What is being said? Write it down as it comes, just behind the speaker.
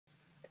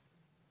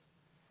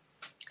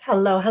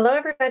Hello, hello,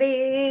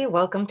 everybody.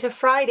 Welcome to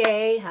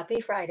Friday.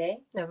 Happy Friday,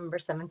 November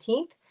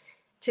 17th.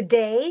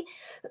 Today,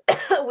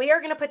 we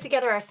are going to put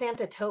together our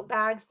Santa tote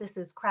bags. This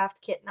is craft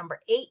kit number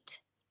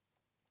 8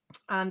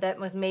 that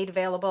was made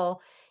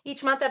available.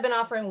 Each month, I've been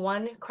offering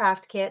one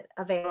craft kit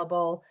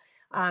available,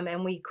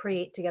 and we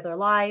create together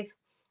live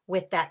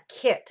with that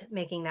kit,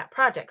 making that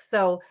project.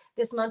 So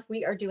this month,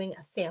 we are doing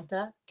a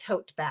Santa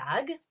tote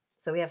bag.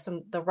 So we have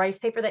the rice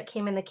paper that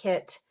came in the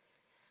kit,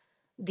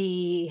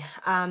 the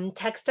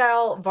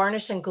textile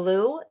varnish and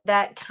glue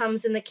that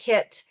comes in the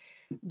kit,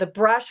 the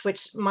brush,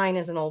 which mine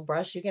is an old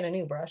brush. You get a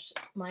new brush.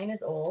 Mine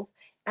is old.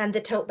 And the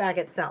tote bag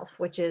itself,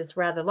 which is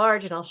rather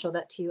large, and I'll show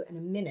that to you in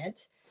a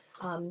minute.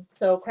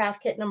 So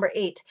craft kit number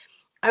 8.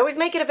 I always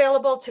make it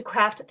available to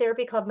Craft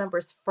Therapy Club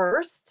members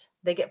first.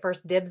 They get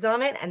first dibs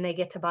on it, and they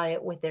get to buy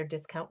it with their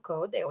discount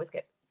code. They always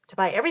get to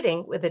buy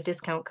everything with a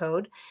discount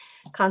code,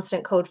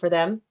 constant code for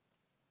them.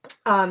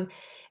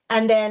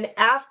 And then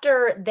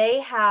after they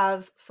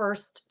have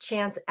first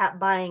chance at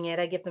buying it,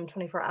 I give them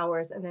 24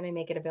 hours and then I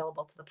make it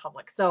available to the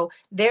public. So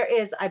there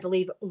is, I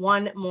believe,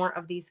 one more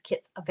of these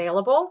kits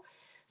available.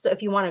 So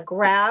if you want to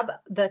grab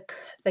the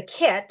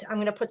kit, I'm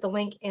going to put the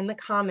link in the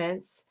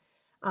comments.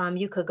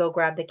 You could go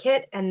grab the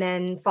kit and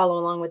then follow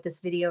along with this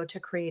video to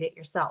create it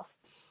yourself.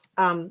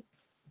 And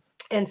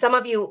some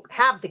of you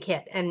have the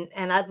kit, and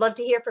I'd love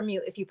to hear from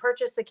you. If you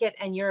purchase the kit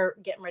and you're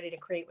getting ready to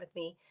create with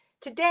me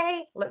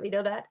today, let me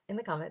know that in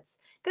the comments.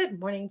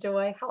 Good morning,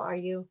 Joy. How are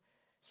you?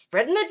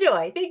 Spreading the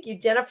joy. Thank you,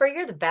 Jennifer.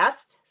 You're the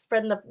best.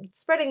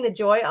 Spreading the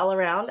joy all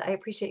around. I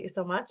appreciate you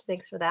so much.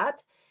 Thanks for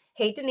that.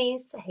 Hey,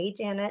 Denise. Hey,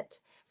 Janet.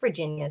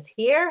 Virginia's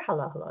here.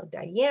 Hello, hello,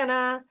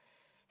 Diana.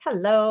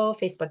 Hello,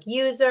 Facebook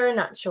user.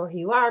 Not sure who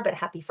you are, but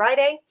happy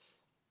Friday.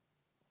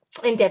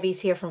 And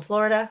Debbie's here from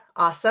Florida.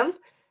 Awesome.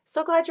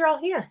 So glad you're all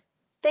here.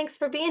 Thanks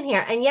for being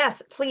here. And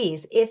yes,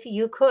 please, if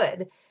you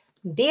could,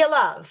 be a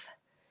love.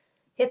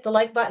 Hit the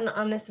like button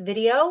on this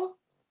video.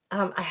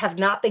 I have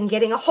not been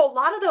getting a whole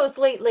lot of those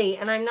lately,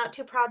 and I'm not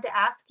too proud to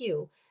ask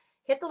you.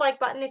 Hit the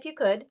like button if you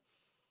could.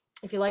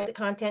 If you like the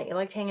content, you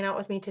liked hanging out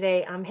with me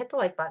today, hit the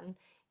like button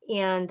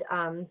and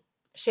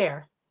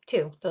share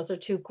too. Those are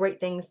two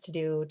great things to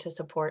do to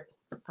support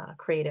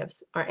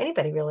creatives or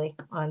anybody really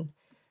on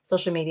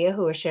social media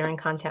who are sharing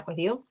content with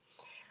you.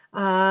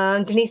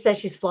 Denise says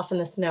she's fluffing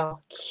the snow.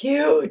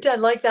 Cute. I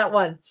like that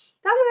one.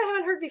 That one I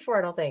haven't heard before,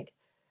 I don't think.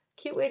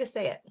 Cute way to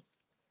say it.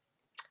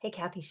 Hey,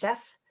 Kathy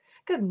Chef.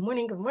 Good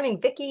morning,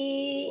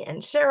 Vicki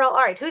and Cheryl. All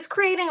right, who's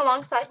creating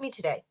alongside me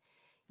today?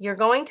 You're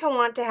going to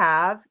want to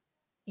have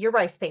your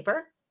rice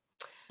paper,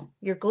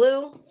 your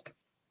glue,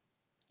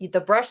 the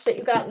brush that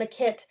you got in the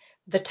kit,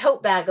 the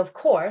tote bag, of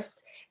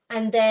course,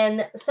 and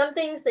then some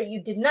things that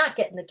you did not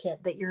get in the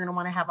kit that you're going to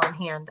want to have on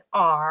hand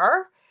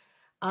are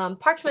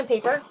parchment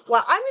paper.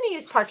 Well, I'm going to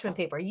use parchment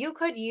paper. You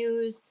could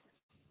use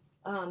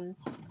one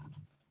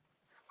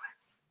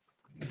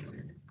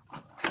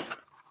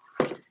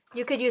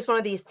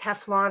of these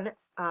Teflon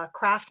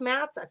craft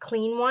mats, a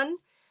clean one.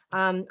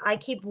 I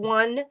keep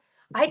one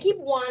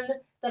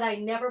that I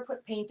never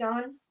put paint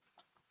on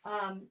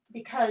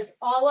because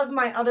all of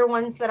my other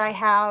ones that I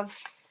have,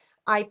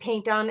 I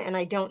paint on and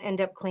I don't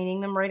end up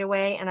cleaning them right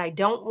away. And I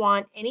don't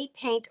want any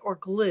paint or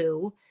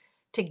glue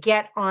to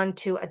get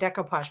onto a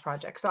decoupage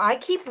project. So I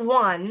keep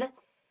one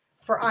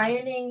for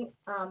ironing,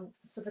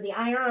 so for the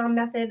iron-on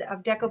method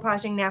of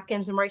decoupaging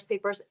napkins and rice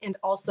papers, and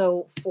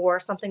also for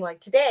something like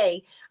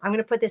today, I'm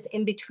going to put this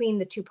in between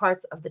the two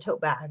parts of the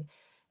tote bag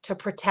to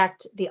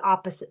protect the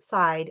opposite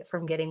side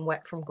from getting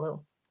wet from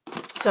glue.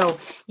 So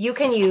you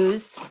can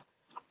use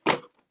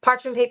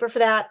parchment paper for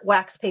that,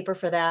 wax paper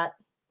for that,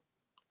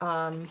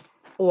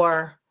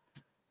 or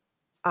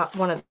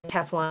one of the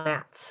Teflon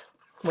mats,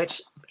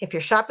 which if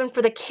you're shopping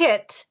for the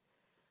kit,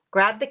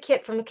 grab the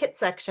kit from the kit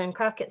section,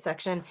 craft kit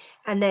section,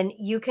 and then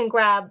you can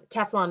grab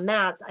Teflon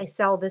mats. I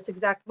sell this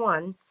exact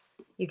one.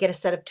 You get a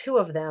set of 2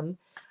 of them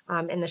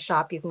in the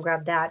shop. You can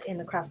grab that in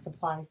the craft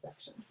supply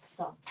section.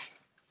 So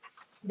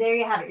there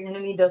you have it. You're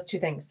going to need those 2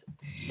 things.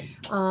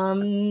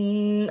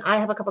 I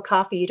have a cup of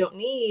coffee. You don't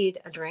need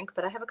a drink,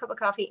 but I have a cup of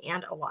coffee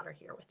and a water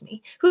here with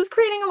me. Who's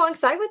creating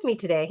alongside with me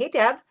today? Hey,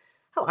 Deb.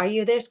 How are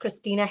you? There's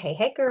Christina. Hey,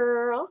 hey,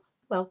 girl.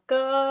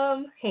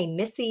 Welcome. Hey,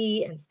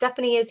 Missy and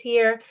Stephanie is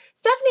here.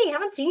 Stephanie,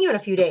 haven't seen you in a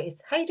few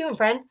days. How you doing,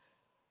 friend?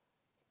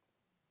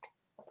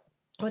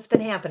 What's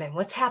been happening?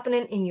 What's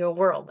happening in your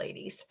world,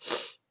 ladies?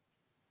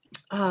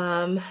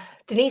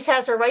 Denise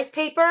has her rice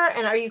paper,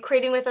 and are you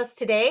creating with us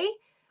today,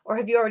 or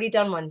have you already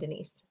done one,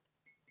 Denise?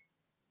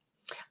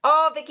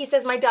 Oh, Vicki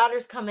says my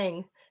daughter's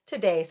coming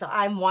today, so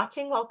I'm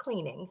watching while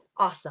cleaning.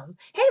 Awesome.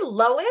 Hey,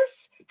 Lois.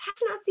 Have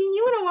not seen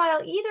you in a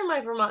while either, my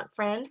Vermont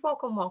friend.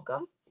 Welcome,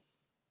 welcome.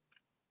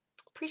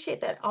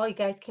 Appreciate that all you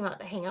guys came out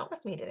to hang out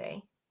with me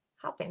today.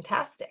 How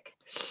fantastic.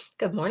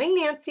 Good morning,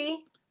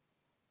 Nancy.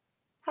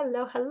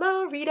 Hello,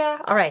 hello,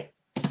 Rita. All right.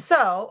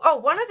 So,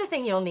 one other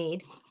thing you'll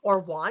need or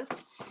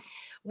want,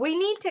 we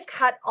need to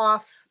cut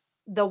off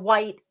the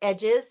white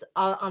edges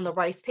on the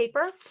rice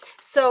paper.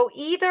 So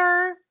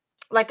either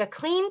like a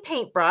clean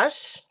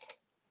paintbrush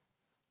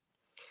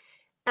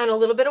and a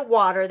little bit of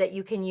water that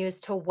you can use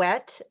to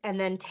wet and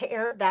then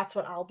tear. That's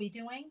what I'll be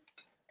doing.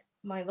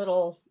 My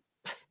little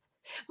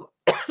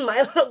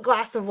my little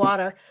glass of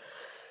water,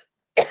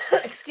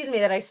 excuse me,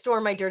 that I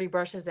store my dirty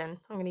brushes in.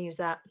 I'm going to use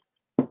that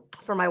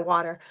for my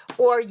water.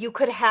 Or you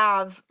could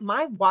have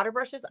my water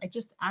brushes. I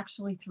just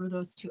actually threw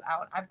those two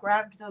out. I've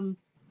grabbed them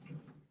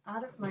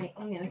out of my,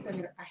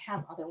 I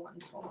have other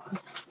ones. Hold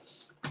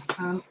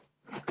on.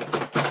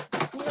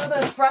 You know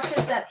those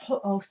brushes that,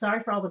 oh, sorry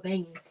for all the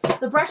banging.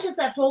 The brushes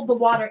that hold the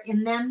water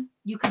in them,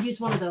 you could use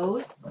one of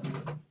those.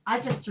 I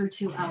just threw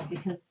two out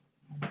because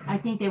I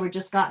think they were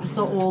just gotten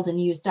so old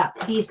and used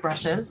up. These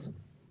brushes,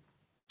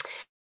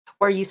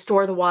 where you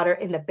store the water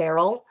in the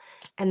barrel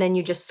and then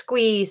you just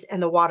squeeze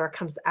and the water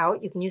comes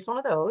out. You can use one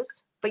of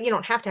those, but you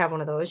don't have to have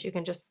one of those. You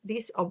can just,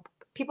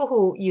 people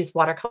who use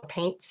watercolor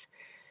paints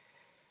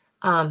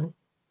and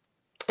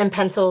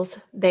pencils,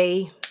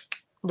 they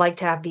like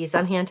to have these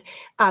on hand.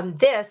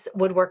 This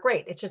would work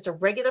great. It's just a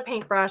regular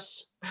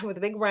paintbrush with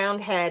a big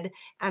round head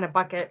and a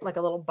bucket, like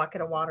a little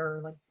bucket of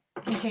water, like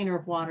a container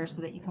of water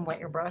so that you can wet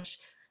your brush.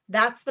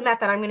 That's the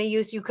method I'm going to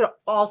use. You could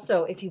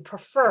also, if you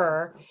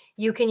prefer,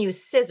 you can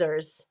use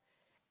scissors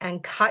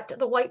and cut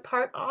the white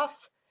part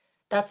off.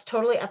 That's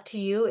totally up to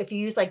you. If you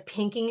use like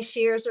pinking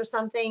shears or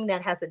something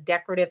that has a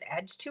decorative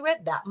edge to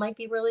it, that might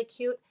be really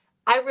cute.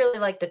 I really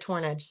like the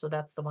torn edge, so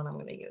that's the one I'm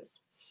going to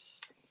use.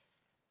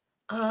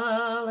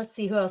 Let's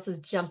see who else is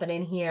jumping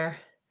in here.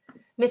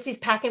 Missy's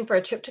packing for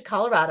a trip to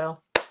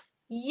Colorado.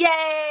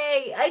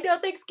 Yay! I know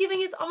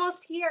Thanksgiving is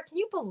almost here. Can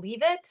you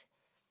believe it?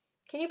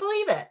 Can you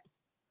believe it?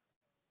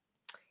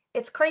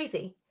 It's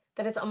crazy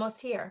that it's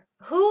almost here.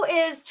 Who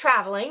is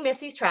traveling?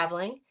 Missy's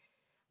traveling.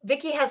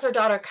 Vicky has her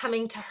daughter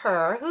coming to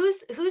her.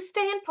 Who's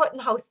staying put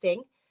and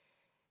hosting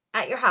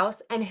at your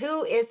house, and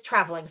who is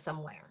traveling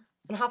somewhere?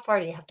 And how far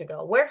do you have to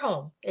go? We're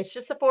home. It's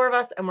just the four of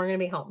us, and we're going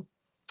to be home,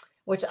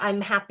 which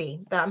I'm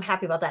happy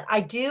about that. I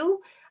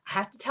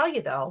have to tell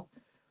you though,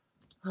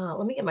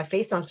 let me get my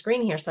face on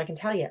screen here so I can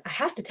tell you. I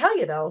have to tell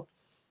you though,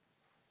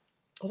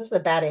 this is a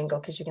bad angle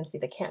because you can see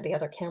the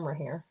other camera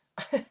here.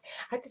 I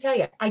have to tell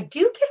you, I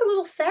do get a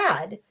little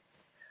sad.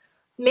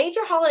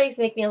 Major holidays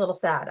make me a little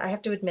sad. I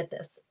have to admit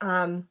this,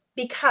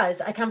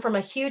 because I come from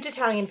a huge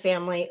Italian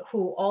family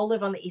who all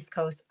live on the East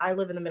Coast. I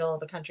live in the middle of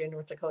the country in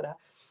North Dakota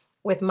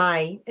with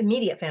my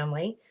immediate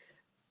family,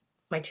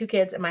 my two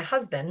kids and my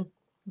husband.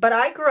 But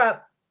I grew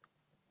up,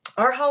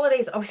 our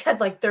holidays always had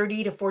like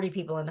 30 to 40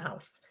 people in the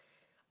house.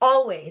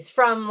 Always,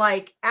 from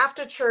like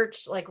after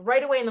church, like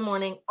right away in the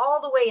morning,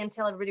 all the way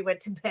until everybody went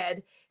to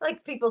bed.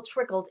 Like people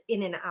trickled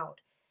in and out.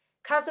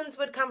 Cousins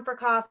would come for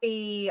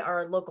coffee.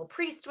 Our local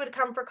priest would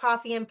come for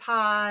coffee and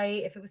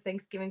pie. If it was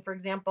Thanksgiving, for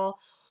example.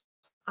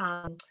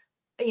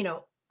 You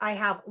know, I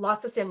have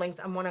lots of siblings.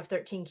 I'm one of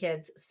 13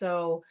 kids.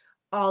 So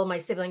all of my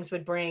siblings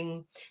would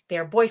bring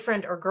their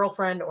boyfriend or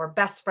girlfriend or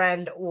best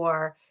friend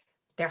or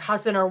their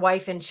husband or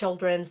wife and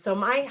children. So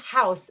my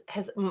house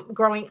has,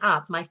 growing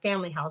up, my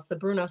family house, the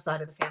Bruno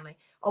side of the family,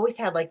 always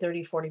had like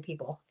 30, 40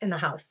 people in the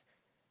house.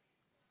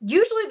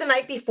 Usually the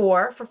night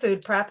before for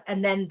food prep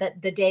and then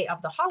the day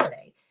of the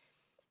holiday.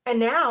 And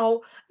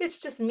now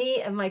it's just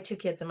me and my two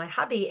kids and my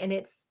hubby, and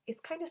it's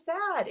kind of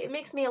sad. It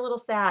makes me a little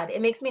sad.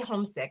 It makes me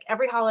homesick.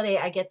 Every holiday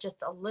I get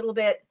just a little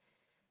bit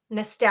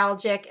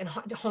nostalgic and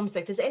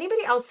homesick. Does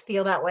anybody else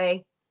feel that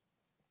way?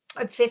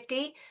 I'm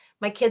 50.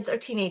 My kids are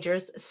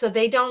teenagers, so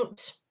they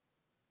don't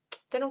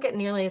get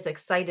nearly as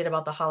excited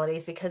about the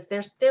holidays because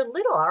they're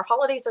little. Our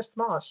holidays are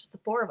small. It's just the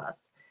four of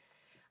us.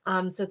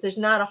 So there's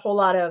not a whole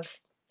lot of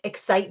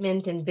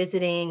excitement and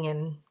visiting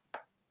and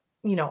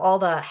all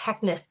the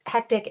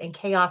hectic and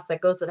chaos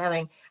that goes with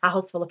having a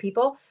house full of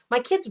people. My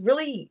kids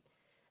really,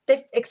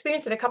 they've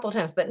experienced it a couple of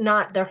times, but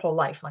not their whole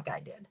life like I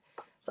did.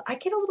 So I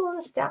get a little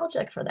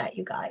nostalgic for that,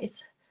 you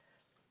guys.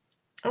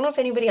 I don't know if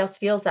anybody else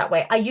feels that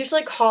way. I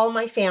usually call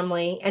my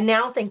family, and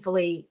now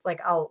thankfully,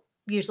 like I'll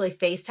usually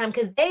FaceTime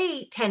because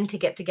they tend to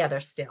get together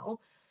still.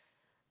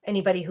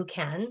 Anybody who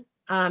can.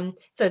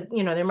 So,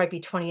 there might be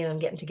 20 of them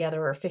getting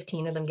together or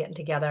 15 of them getting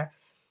together.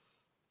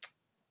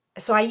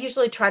 So I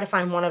usually try to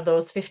find one of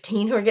those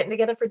 15 who are getting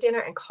together for dinner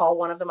and call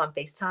one of them on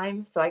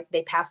FaceTime. So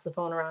they pass the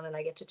phone around and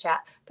I get to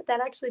chat. But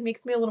that actually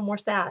makes me a little more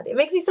sad. It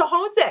makes me so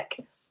homesick.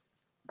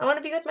 I want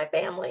to be with my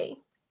family.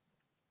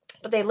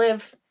 But they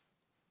live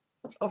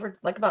over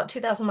like about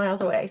 2,000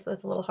 miles away. So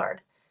it's a little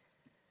hard.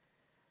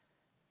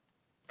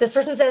 This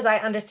person says, I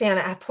understand.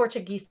 At a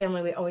Portuguese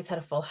family, we always had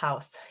a full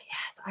house.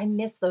 Yes, I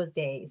miss those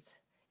days.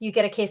 You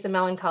get a case of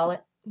melancholy.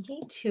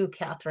 Me too,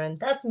 Catherine.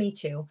 That's me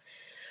too.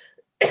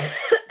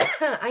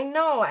 I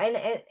know.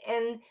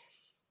 And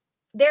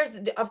there's,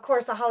 of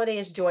course, the holiday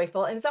is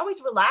joyful and it's always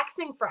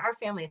relaxing for our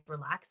family. It's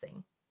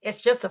relaxing.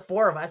 It's just the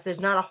four of us. There's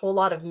not a whole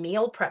lot of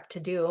meal prep to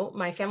do.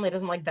 My family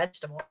doesn't like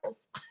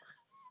vegetables.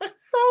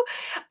 So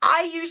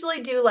I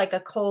usually do like a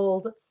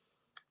cold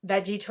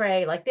veggie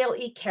tray. Like they'll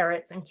eat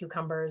carrots and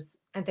cucumbers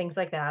and things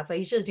like that. So I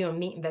usually do a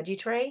meat and veggie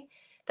tray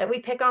that we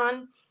pick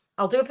on.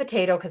 I'll do a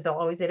potato because they'll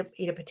always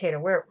eat a potato.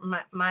 Where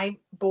my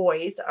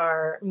boys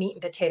are meat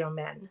and potato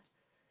men.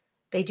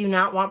 They do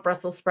not want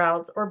Brussels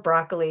sprouts or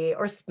broccoli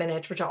or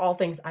spinach, which are all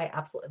things I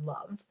absolutely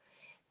love.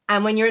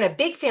 And when you're in a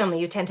big family,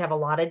 you tend to have a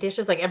lot of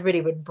dishes. Like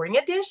everybody would bring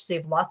a dish, so you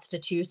have lots to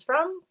choose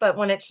from. But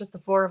when it's just the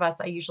four of us,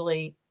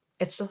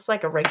 it's just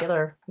like a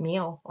regular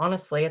meal.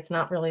 Honestly, it's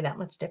not really that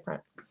much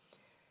different.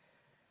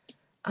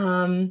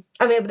 I mean,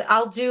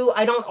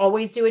 I don't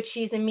always do a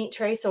cheese and meat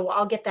tray, so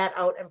I'll get that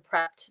out and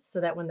prepped so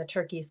that when the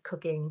turkey's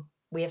cooking,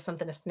 we have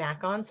something to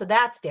snack on. So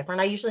that's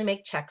different. I usually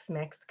make Chex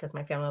Mix because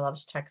my family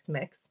loves Chex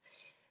Mix.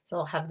 So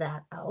I'll have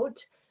that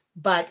out.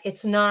 But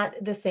it's not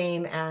the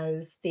same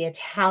as the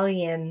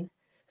Italian.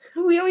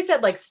 We always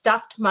had like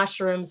stuffed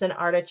mushrooms and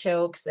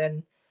artichokes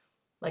and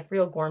like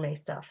real gourmet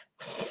stuff.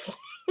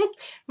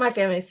 My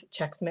family's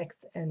Chex Mix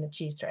and the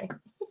cheese tray.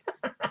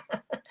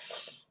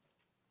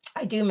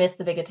 I do miss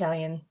the big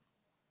Italian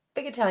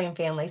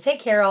families. Hey,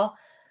 Carol.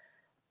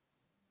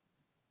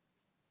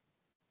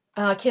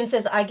 Kim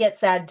says, I get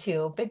sad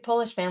too. Big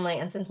Polish family.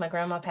 And since my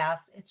grandma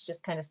passed, it's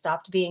just kind of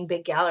stopped being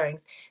big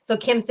gatherings. So,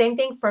 Kim, same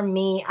thing for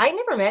me. I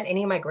never met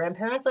any of my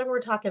grandparents. Like,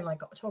 we're talking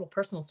like total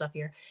personal stuff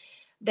here.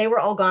 They were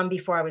all gone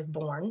before I was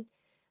born.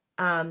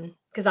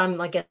 Because I'm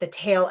like at the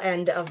tail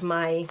end of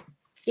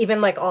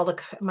even like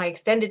my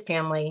extended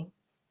family,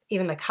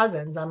 even the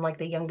cousins. I'm like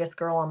the youngest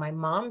girl on my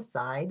mom's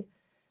side.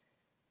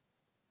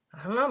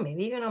 I don't know,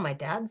 maybe even on my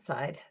dad's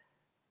side.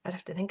 I'd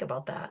have to think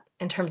about that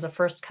in terms of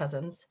first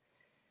cousins.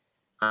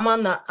 I'm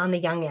on the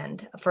young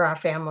end for our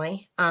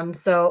family.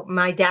 So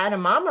my dad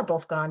and mom are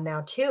both gone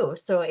now too.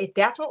 So it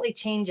definitely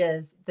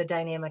changes the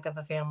dynamic of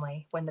a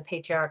family when the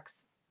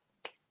patriarchs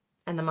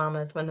and the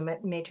mamas, when the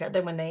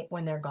matriarch,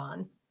 when they're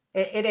gone.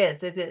 It is.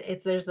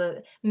 There's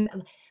a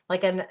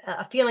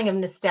feeling of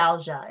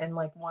nostalgia and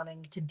like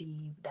wanting to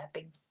be that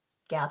big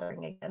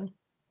gathering again.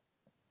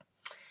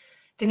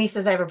 Denise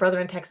says, I have a brother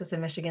in Texas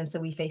and Michigan, so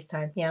we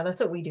FaceTime. Yeah, that's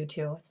what we do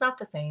too. It's not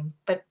the same,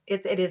 but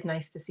it is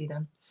nice to see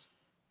them.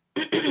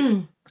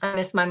 I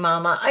miss my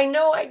mama. I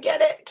know, I get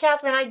it.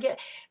 Catherine, I get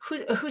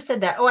who said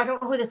that? Oh, I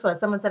don't know who this was.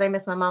 Someone said I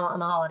miss my mama on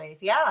the holidays.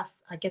 Yes,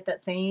 I get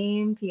that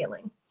same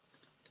feeling.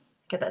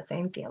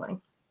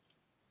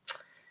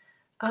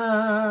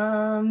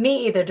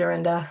 Me either,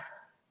 Dorinda.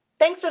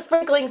 Thanks for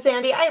sprinkling,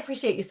 Sandy. I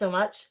appreciate you so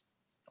much.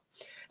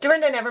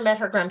 Dorinda never met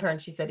her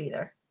grandparents, she said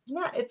either.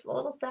 Yeah, it's a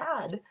little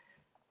sad.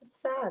 It's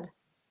sad.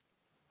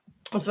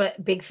 It's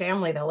what big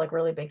family though, like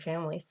really big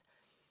families.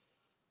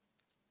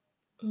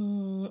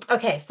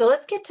 Okay, so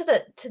let's get to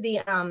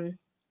the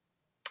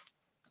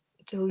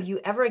do you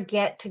ever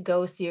get to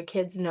go so your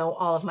kids know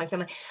all of my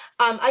family?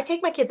 I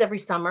take my kids every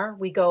summer.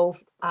 We've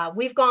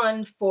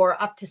gone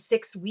for up to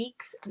 6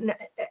 weeks.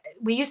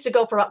 We used to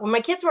go for when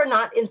my kids were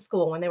not in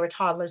school, when they were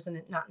toddlers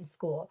and not in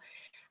school.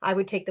 I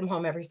would take them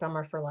home every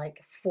summer for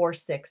like 4,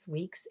 6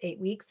 weeks, 8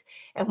 weeks,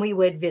 and we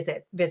would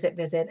visit,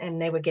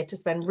 and they would get to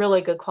spend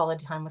really good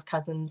quality time with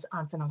cousins,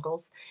 aunts, and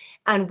uncles.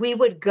 And we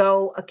would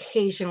go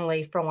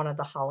occasionally for one of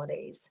the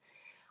holidays.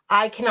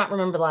 I cannot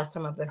remember the last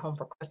time I've been home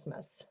for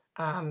Christmas.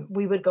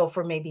 We would go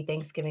for maybe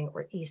Thanksgiving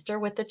or Easter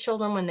with the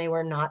children when they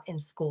were not in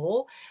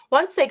school.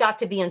 Once they got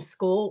to be in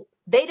school,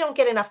 they don't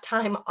get enough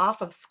time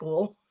off of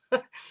school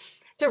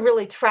to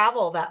really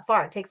travel that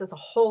far. It takes us a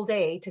whole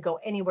day to go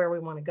anywhere we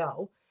want to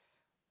go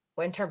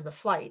in terms of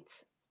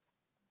flights.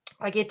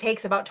 Like it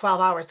takes about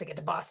 12 hours to get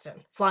to Boston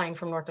flying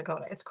from North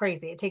Dakota. It's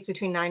crazy. It takes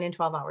between 9 and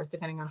 12 hours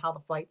depending on how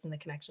the flights and the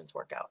connections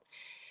work out.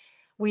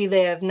 We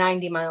live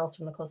 90 miles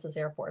from the closest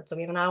airport. So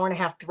we have an hour and a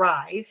half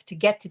drive to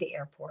get to the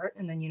airport.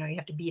 And then, you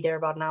have to be there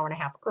about an hour and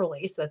a half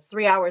early. So that's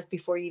 3 hours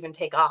before you even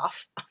take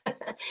off.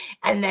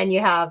 And then you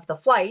have the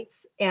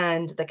flights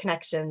and the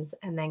connections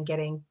and then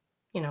getting,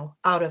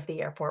 out of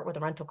the airport with a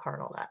rental car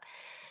and all that.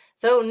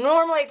 So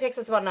normally it takes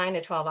us about 9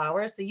 to 12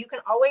 hours. So you can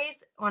always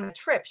on a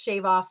trip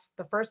shave off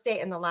the first day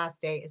and the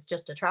last day is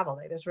just a travel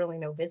day. There's really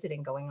no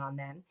visiting going on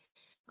then.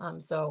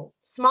 So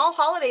small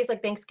holidays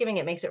like Thanksgiving,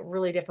 it makes it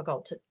really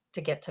difficult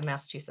to get to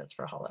Massachusetts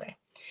for a holiday.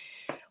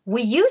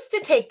 We used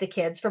to take the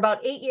kids for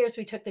about 8 years.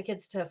 We took the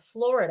kids to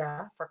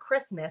Florida for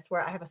Christmas,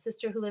 where I have a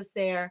sister who lives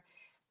there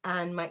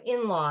and my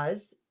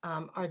in-laws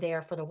are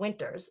there for the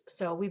winters.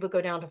 So we would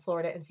go down to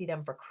Florida and see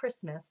them for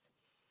Christmas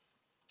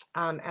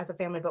as a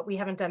family, but we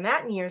haven't done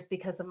that in years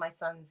because of my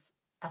son's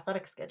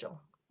athletic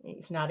schedule.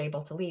 He's not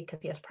able to leave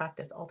because he has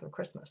practice all through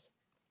Christmas.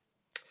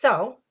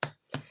 So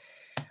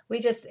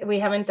we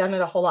haven't done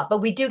it a whole lot,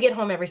 but we do get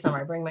home every summer.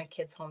 I bring my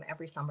kids home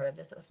every summer to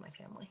visit with my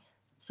family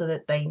so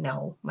that they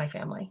know my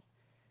family.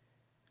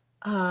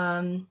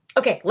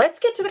 Okay, let's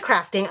get to the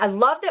crafting. I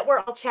love that we're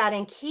all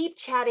chatting. Keep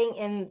chatting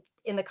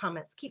in the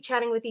comments. Keep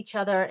chatting with each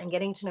other and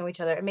getting to know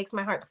each other. It makes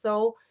my heart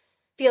feel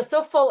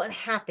so full and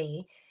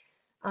happy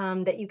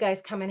that you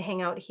guys come and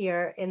hang out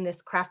here in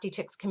this Crafty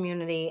Chicks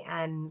community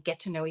and get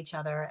to know each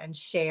other and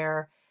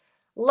share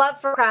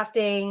love for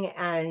crafting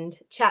and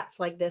chats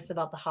like this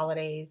about the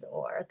holidays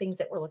or things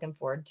that we're looking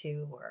forward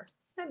to or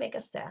that make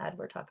us sad.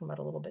 We're talking about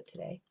a little bit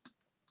today.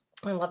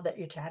 I love that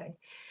you're chatting.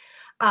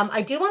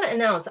 I do want to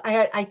announce,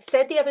 I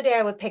said the other day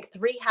I would pick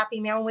 3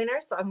 Happy Mail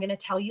winners, so I'm going to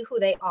tell you who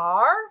they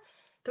are.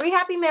 3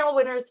 Happy Mail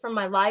winners from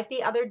my live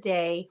the other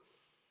day.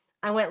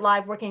 I went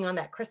live working on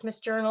that Christmas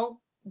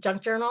journal,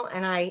 junk journal,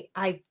 and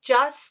I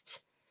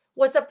just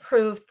was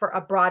approved for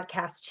a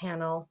broadcast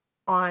channel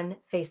on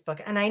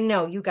Facebook. And I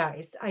know you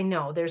guys, I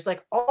know there's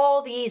like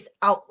all these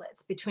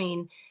outlets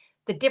between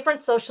the different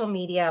social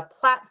media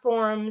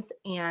platforms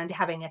and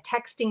having a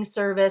texting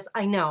service.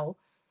 I know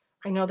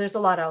there's a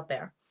lot out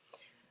there.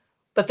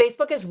 But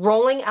Facebook is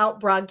rolling out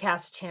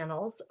broadcast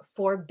channels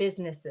for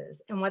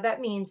businesses. And what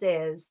that means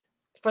is,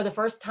 for the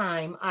first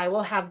time, I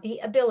will have the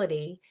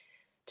ability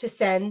to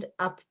send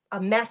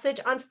a message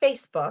on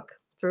Facebook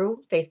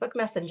through Facebook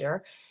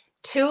Messenger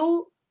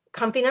to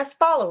Comfy Nest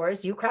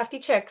followers, you crafty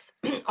chicks,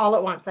 all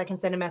at once. I can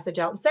send a message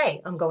out and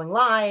say, I'm going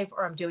live,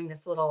 or I'm doing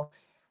this little,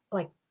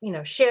 like,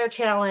 share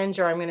challenge,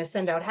 or I'm going to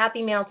send out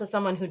happy mail to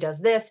someone who does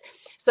this.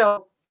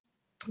 So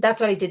that's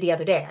what I did the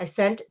other day. I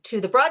sent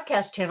to the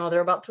broadcast channel. There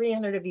are about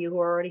 300 of you who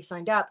are already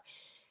signed up.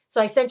 So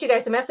I sent you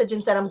guys a message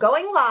and said, I'm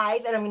going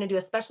live and I'm going to do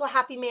a special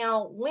happy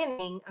mail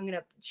winning. I'm going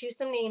to choose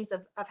some names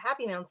of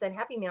happy mail and send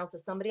happy mail to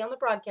somebody on the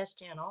broadcast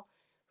channel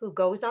who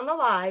goes on the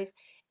live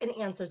and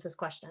answers this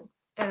question.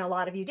 And a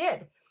lot of you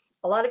did.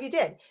 A lot of you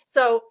did.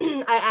 So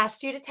I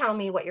asked you to tell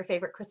me what your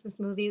favorite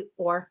Christmas movie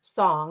or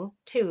song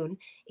tune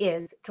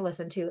is to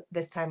listen to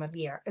this time of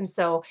year. And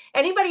so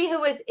anybody who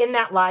was in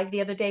that live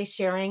the other day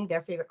sharing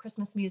their favorite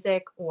Christmas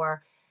music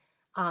or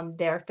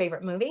their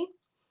favorite movie,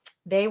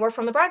 they were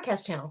from the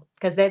broadcast channel,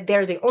 because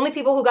they're the only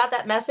people who got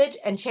that message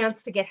and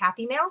chance to get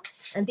happy mail.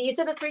 And these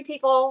are the 3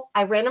 people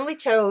I randomly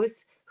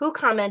chose who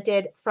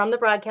commented from the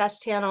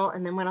broadcast channel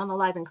and then went on the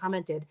live and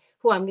commented,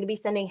 who I'm going to be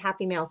sending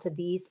happy mail to.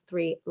 These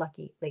 3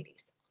 lucky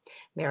ladies: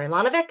 Mary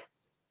Lonovic,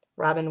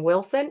 Robin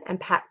Wilson, and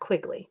Pat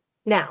Quigley.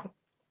 Now,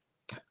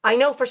 I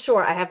know for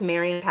sure I have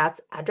Mary and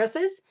Pat's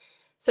addresses.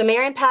 So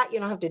Mary and Pat, you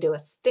don't have to do a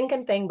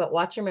stinking thing, but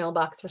watch your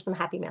mailbox for some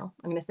happy mail.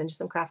 I'm going to send you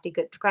some craft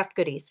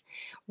goodies.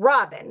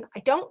 Robin, I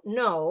don't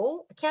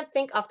know. I can't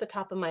think off the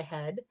top of my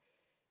head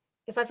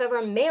if I've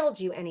ever mailed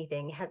you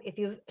anything. If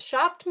you've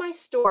shopped my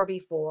store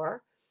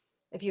before,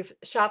 if you've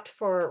shopped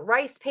for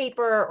rice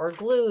paper or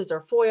glues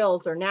or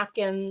foils or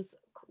napkins,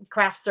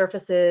 craft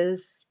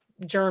surfaces,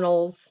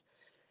 journals,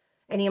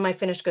 any of my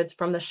finished goods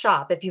from the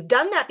shop. If you've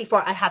done that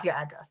before, I have your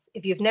address.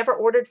 If you've never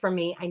ordered from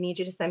me, I need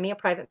you to send me a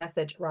private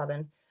message,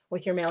 Robin,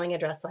 with your mailing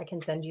address so I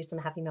can send you some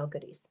happy mail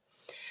goodies.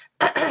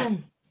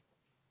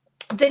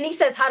 Denise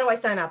says, how do I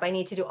sign up? I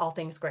need to do all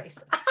things Grace.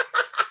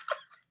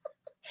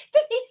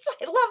 Denise,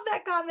 I love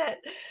that comment.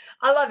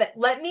 I love it.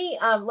 Let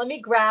me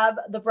grab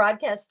the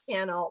broadcast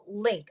channel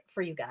link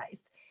for you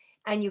guys.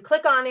 And you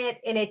click on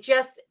it and it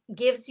just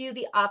gives you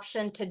the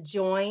option to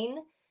join,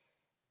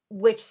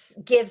 which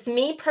gives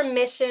me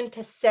permission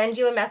to send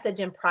you a message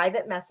in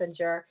private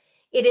messenger.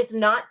 It is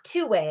not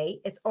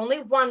 2-way. It's only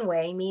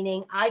 1-way,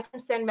 meaning I can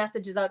send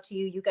messages out to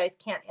you. You guys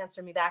can't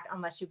answer me back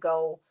unless you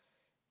go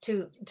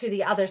to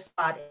the other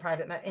spot in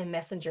private in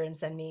messenger and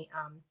send me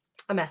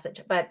a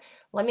message. But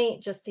let me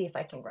just see if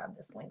I can grab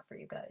this link for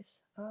you guys.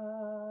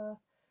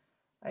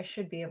 I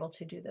should be able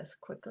to do this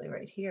quickly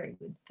right here, you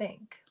would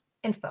think.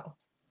 Info,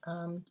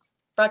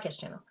 broadcast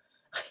channel.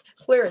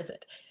 Where is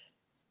it?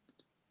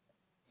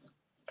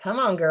 Come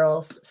on,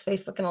 girls. Is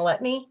Facebook going to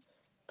let me?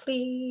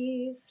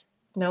 Please.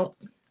 Nope.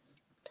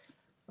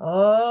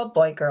 Oh,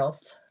 boy,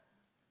 girls.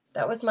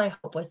 That was my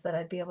hope, was that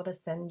I'd be able to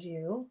send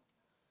you.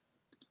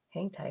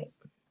 Hang tight.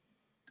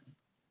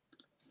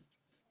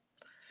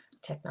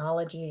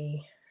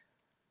 Technology.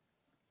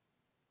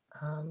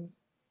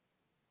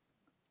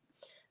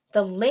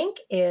 The link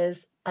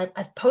is,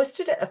 I've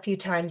posted it a few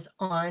times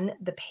on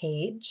the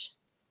page,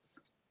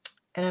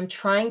 and I'm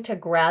trying to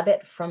grab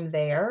it from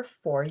there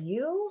for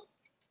you.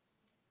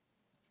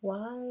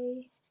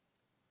 Why?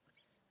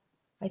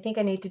 I think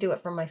I need to do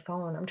it from my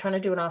phone. I'm trying to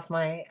do it off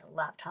my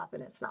laptop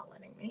and it's not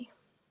letting me.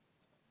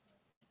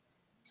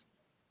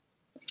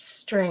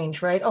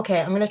 Strange, right?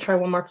 Okay, I'm going to try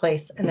one more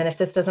place. And then if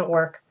this doesn't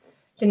work,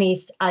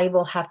 Denise, I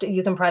will have to,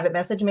 you can private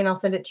message me and I'll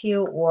send it to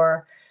you,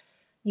 or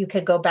you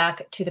could go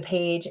back to the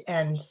page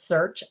and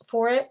search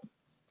for it.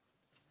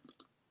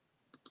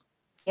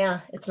 Yeah,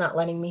 it's not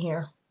letting me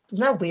here. Isn't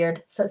that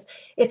weird? So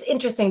it's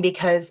interesting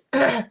because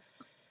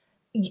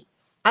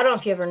I don't know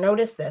if you ever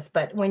noticed this,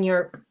 but when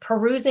you're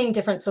perusing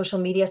different social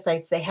media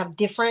sites, they have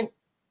different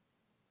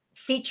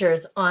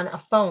features on a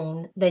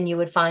phone than you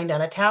would find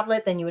on a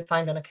tablet, than you would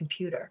find on a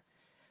computer.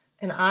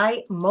 And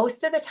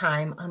most of the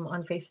time, I'm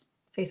on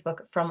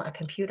Facebook from a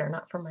computer,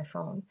 not from my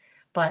phone.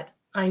 But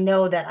I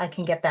know that I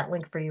can get that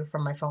link for you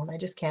from my phone. I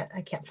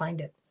can't find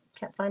it.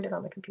 Can't find it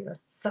on the computer.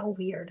 So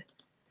weird.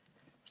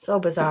 So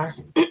bizarre.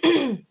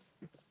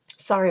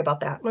 Sorry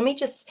about that. Let me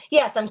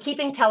yes, I'm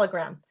keeping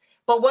Telegram.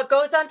 But what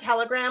goes on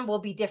Telegram will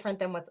be different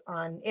than what's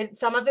on it.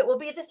 Some of it will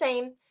be the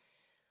same,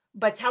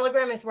 but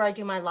Telegram is where I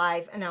do my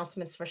live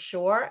announcements for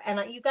sure.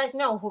 And you guys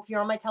know, if you're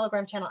on my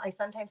Telegram channel, I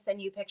sometimes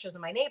send you pictures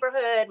of my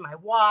neighborhood, my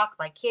walk,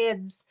 my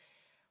kids,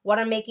 what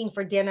I'm making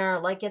for dinner.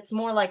 Like, it's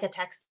more like a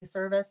text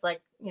service.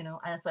 Like,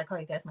 that's why I call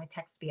you guys my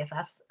text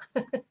BFFs.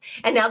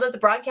 And now that the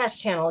broadcast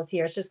channel is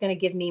here, it's just going to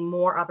give me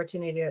more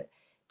opportunity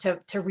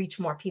to reach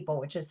more people,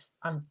 which is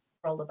I'm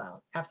thrilled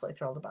about. Absolutely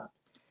thrilled about.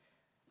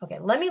 Okay,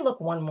 let me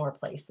look one more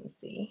place and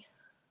see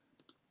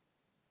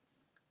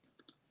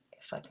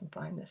if I can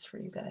find this for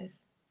you guys.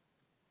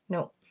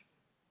 Nope.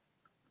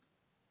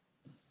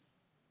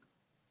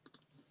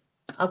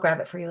 I'll grab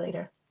it for you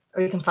later.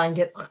 Or you can find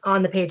it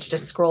on the page.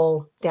 Just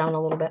scroll down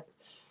a little bit.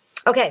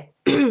 Okay,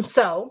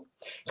 so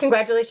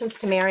congratulations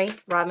to Mary,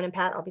 Robin, and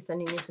Pat. I'll be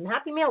sending you some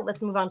happy mail.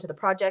 Let's move on to the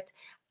project.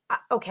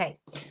 Okay,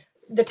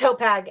 the tote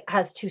bag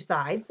has two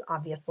sides,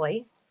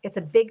 obviously. It's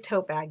a big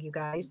tote bag, you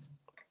guys.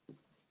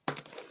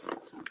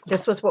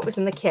 This was what was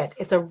in the kit.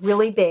 It's a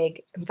really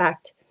big, in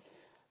fact,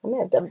 I'm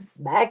going to have to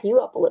back you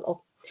up a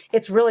little.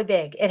 It's really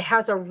big. It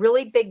has a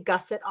really big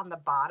gusset on the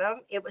bottom.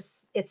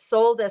 It's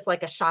sold as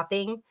like a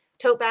shopping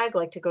tote bag,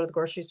 like to go to the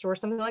grocery store or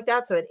something like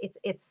that. So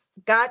it's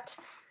got,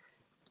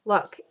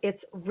 look,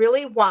 it's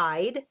really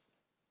wide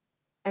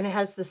and it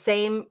has the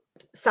same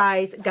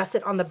size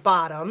gusset on the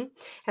bottom.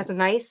 Has a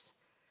nice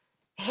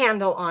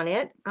handle on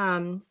it.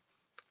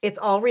 It's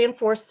all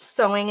reinforced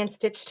sewing and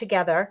stitched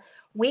together.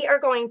 We are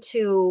going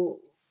to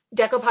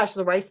decoupage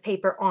the rice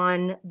paper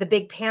on the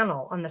big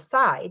panel on the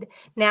side.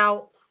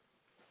 Now,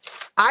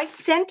 I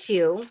sent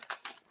you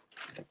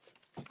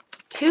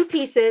 2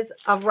 pieces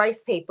of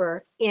rice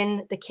paper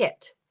in the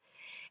kit.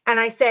 And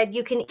I said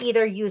you can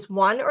either use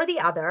one or the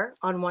other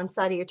on one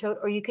side of your tote,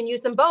 or you can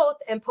use them both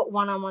and put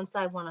one on one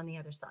side, one on the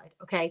other side.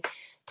 Okay.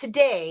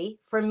 Today,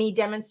 for me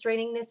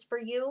demonstrating this for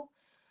you,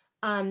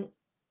 I'm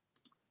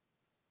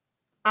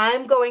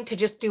going to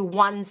just do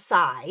one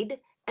side.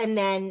 And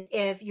then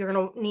if you're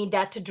going to need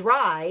that to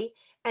dry,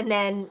 and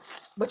then,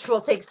 which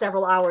will take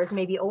several hours,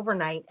 maybe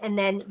overnight, and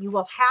then you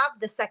will have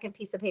the second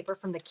piece of paper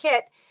from the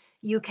kit.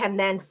 You can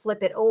then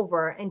flip it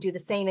over and do the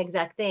same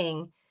exact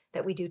thing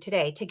that we do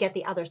today to get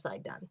the other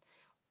side done.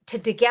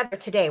 Together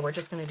today, we're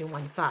just going to do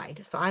one side.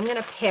 So I'm going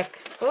to pick,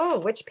 oh,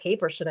 which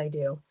paper should I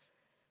do?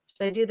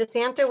 Should I do the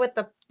Santa with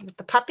the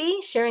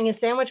puppy, sharing a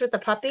sandwich with the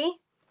puppy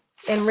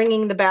and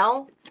ringing the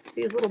bell?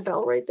 See his little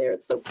bell right there?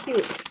 It's so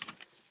cute.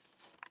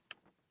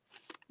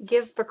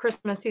 Give for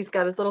Christmas. He's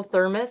got his little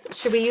thermos.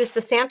 Should we use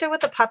the Santa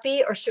with the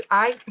puppy, or should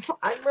I'm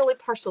really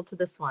partial to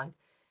this one.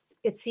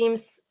 It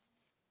seems,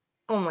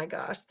 oh my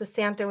gosh, the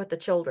Santa with the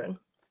children.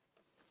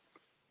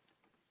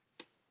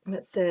 And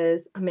it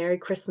says a Merry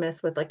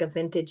Christmas with like a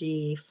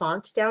vintagey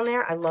font down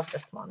there. I love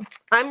this one.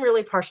 I'm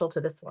really partial to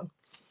this one.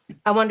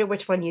 I wonder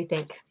which one you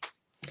think.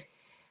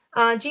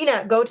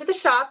 Gina, go to the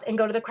shop and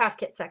go to the craft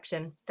kit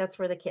section. That's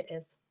where the kit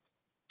is.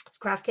 It's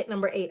craft kit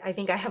number 8. I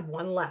think I have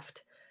one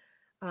left.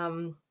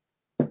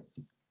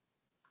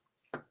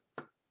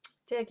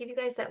 Did I give you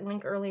guys that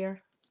link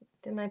earlier?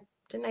 Didn't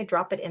I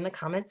drop it in the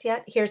comments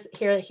yet? Here's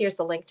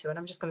the link to it.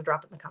 I'm just going to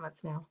drop it in the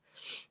comments now.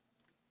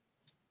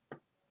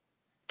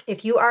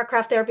 If you are a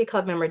Craft Therapy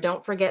Club member,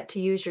 don't forget to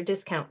use your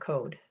discount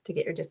code to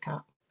get your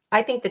discount.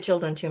 I think the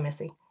children too,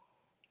 Missy.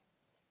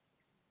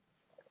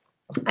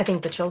 I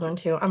think the children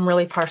too. I'm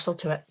really partial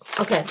to it.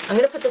 Okay, I'm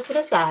going to put this one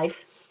aside.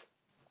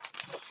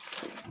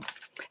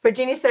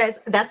 Virginia says,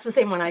 that's the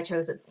same one I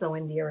chose. It's so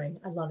endearing.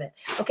 I love it.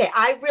 Okay,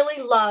 I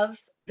really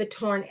love the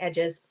torn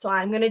edges. So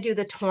I'm going to do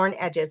the torn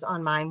edges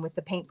on mine with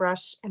the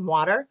paintbrush and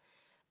water.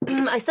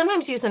 I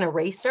sometimes use an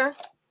eraser.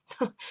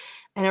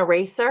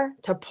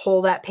 To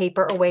pull that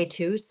paper away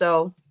too.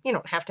 So you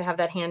don't have to have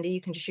that handy.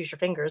 You can just use your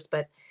fingers,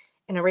 but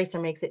an eraser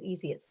makes it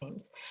easy, it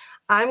seems.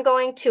 I'm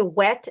going to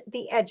wet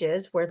the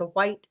edges where the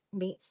white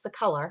meets the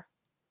color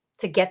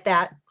to get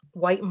that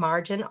white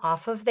margin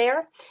off of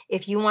there.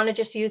 If you want to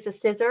just use a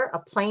scissor, a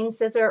plain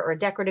scissor or a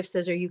decorative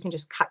scissor, you can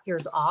just cut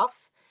yours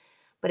off.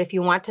 But if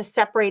you want to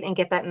separate and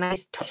get that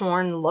nice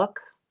torn look,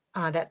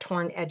 that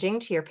torn edging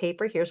to your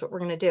paper, here's what we're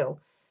going to do.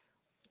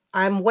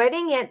 I'm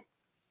wetting it.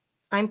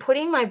 I'm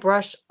putting my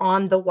brush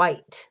on the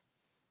white.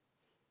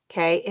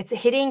 Okay, it's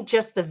hitting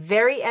just the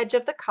very edge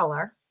of the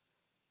color,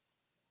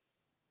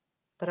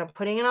 but I'm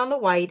putting it on the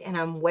white and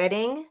I'm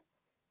wetting.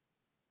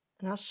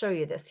 And I'll show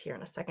you this here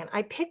in a second.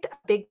 I picked a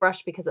big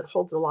brush because it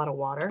holds a lot of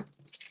water.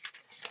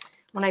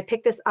 When I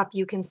pick this up,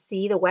 you can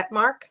see the wet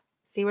mark.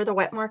 See where the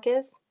wet mark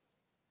is?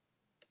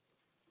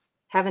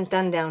 Haven't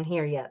done down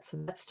here yet, so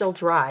that's still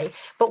dry.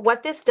 But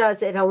what this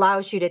does, it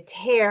allows you to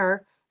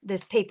tear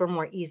this paper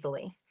more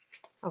easily.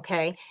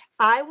 Okay,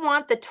 I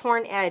want the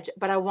torn edge,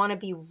 but I want to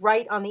be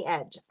right on the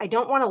edge. I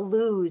don't want to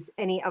lose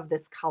any of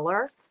this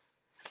color.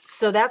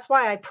 So that's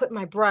why I put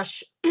my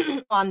brush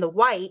on the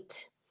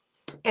white.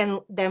 And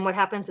then what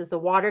happens is the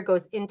water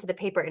goes into the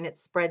paper and it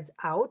spreads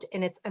out,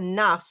 and it's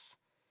enough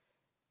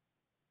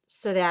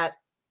so that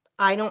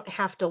I don't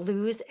have to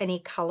lose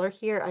any color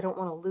here. I don't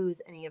want to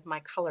lose any of my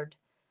colored,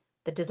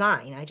 the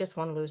design. I just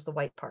want to lose the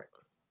white part.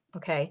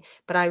 Okay,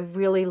 but I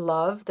really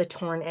love the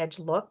torn edge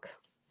look.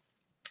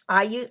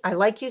 I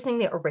like using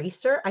the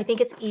eraser. I think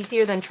it's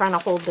easier than trying to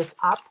hold this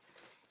up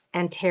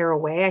and tear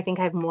away. I think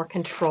I have more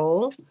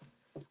control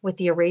with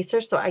the eraser.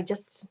 So I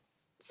just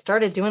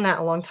started doing that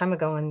a long time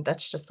ago, and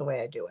that's just the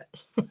way I do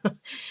it.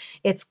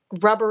 It's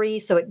rubbery,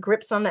 so it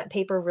grips on that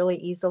paper really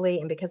easily.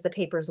 And because the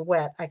paper is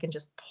wet, I can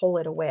just pull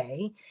it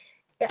away.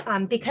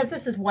 Because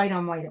this is white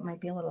on white, it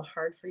might be a little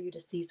hard for you to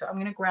see. So I'm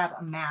going to grab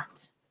a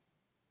mat.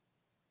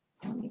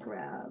 Let me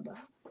grab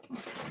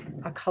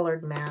a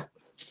colored mat.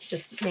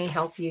 This may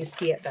help you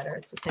see it better.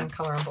 It's the same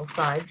color on both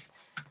sides.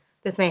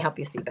 This may help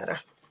you see better.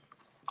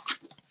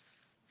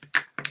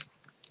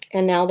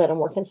 And now that I'm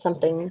working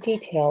something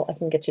detail, I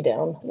can get you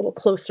down a little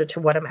closer to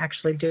what I'm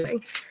actually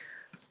doing.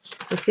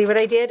 So see what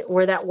I did?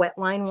 Where that wet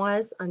line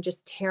was, I'm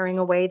just tearing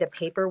away the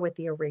paper with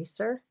the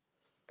eraser.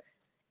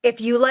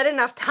 If you let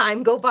enough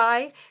time go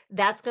by,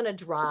 that's going to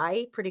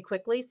dry pretty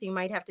quickly. So you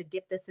might have to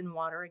dip this in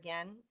water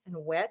again and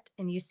wet.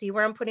 And you see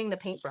where I'm putting the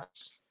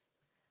paintbrush.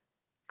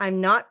 I'm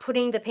not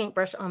putting the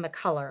paintbrush on the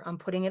color. I'm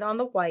putting it on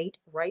the white,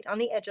 right on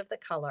the edge of the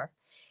color.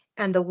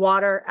 And the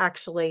water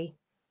actually,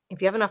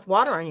 if you have enough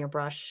water on your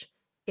brush,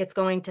 it's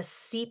going to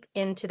seep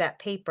into that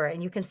paper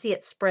and you can see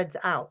it spreads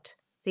out.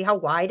 See how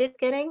wide it's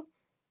getting?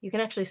 You can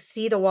actually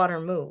see the water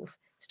move.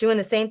 It's doing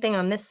the same thing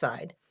on this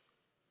side.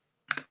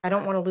 I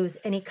don't want to lose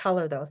any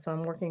color though, so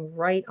I'm working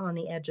right on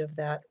the edge of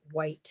that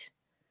white,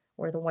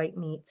 where the white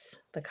meets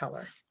the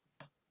color.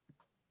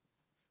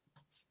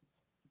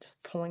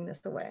 Just pulling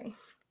this away.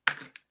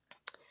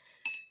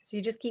 So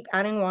you just keep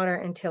adding water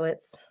until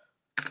it's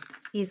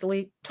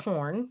easily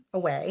torn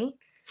away.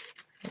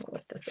 I'm gonna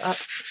lift this up.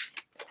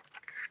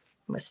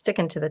 I'm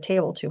sticking to the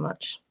table too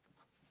much.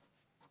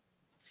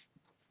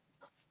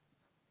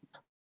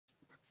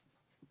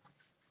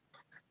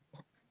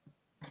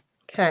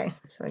 Okay,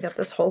 so I got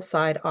this whole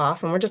side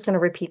off, and we're just going to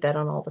repeat that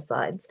on all the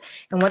sides.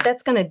 And what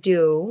that's going to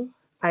do,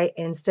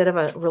 instead of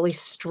a really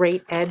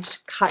straight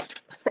edge,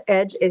 cut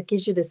edge, it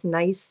gives you this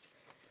nice,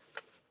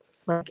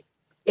 like,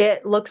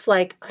 it looks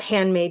like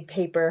handmade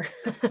paper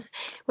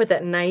with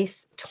that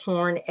nice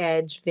torn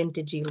edge,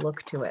 vintagey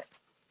look to it.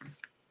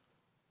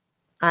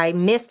 I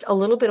missed a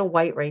little bit of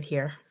white right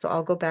here, so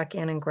I'll go back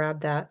in and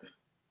grab that.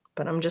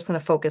 But I'm just going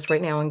to focus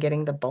right now on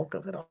getting the bulk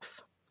of it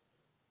off.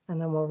 And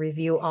then we'll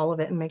review all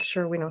of it and make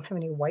sure we don't have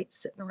any white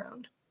sitting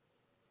around.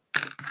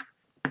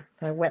 So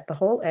I wet the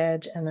whole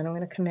edge, and then I'm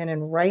going to come in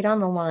and right on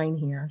the line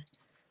here.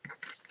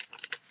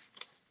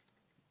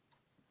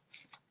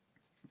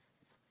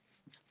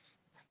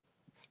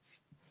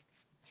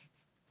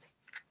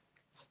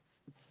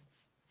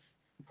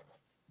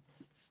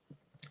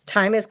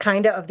 Time is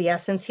kind of the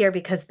essence here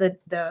because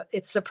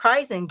it's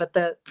surprising, but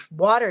the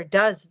water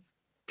does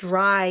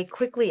dry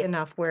quickly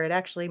enough where it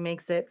actually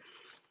makes it,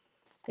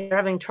 if you're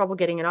having trouble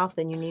getting it off,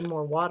 then you need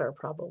more water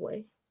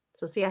probably.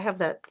 So see, I have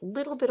that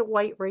little bit of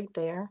white right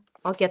there.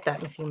 I'll get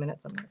that in a few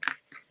minutes.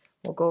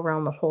 We'll go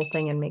around the whole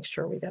thing and make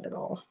sure we got it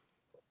all.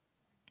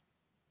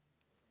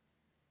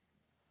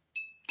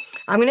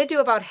 I'm going to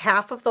do about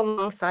half of the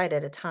long side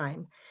at a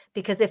time,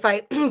 because if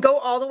I go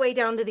all the way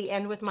down to the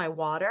end with my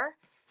water,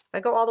 if I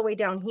go all the way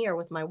down here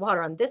with my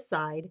water on this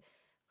side,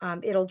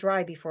 it'll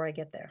dry before I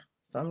get there.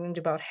 So I'm going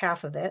to do about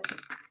half of it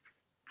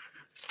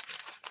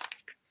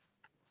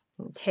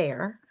and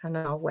tear, and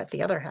then I'll wet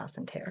the other half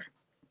and tear.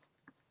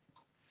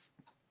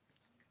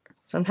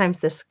 Sometimes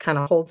this kind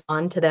of holds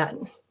on to that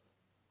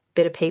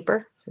bit of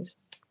paper, so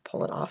just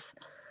pull it off.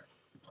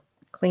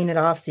 Clean it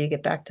off so you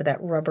get back to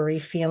that rubbery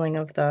feeling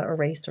of the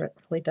eraser. It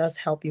really does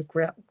help you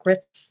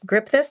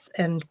grip this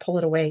and pull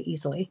it away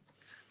easily.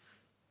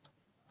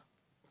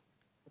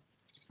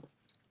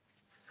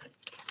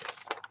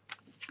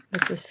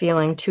 This is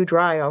feeling too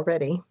dry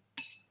already,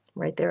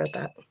 right there at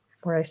that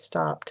where I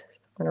stopped.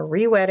 I'm going to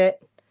re-wet it.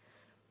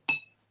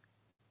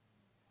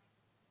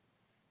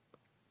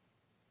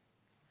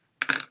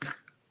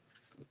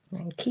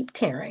 And keep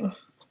tearing.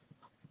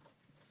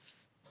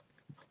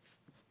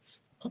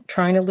 I'm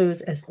trying to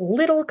lose as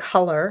little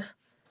color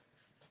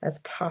as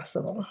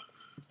possible,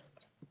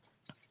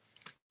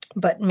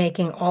 but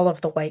making all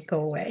of the white go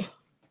away.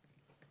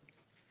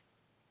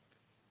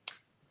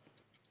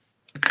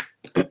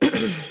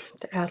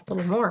 To add a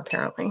little more,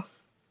 apparently.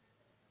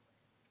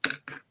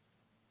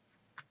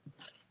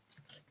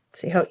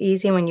 See how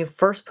easy when you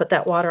first put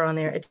that water on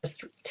there, it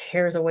just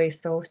tears away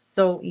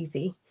so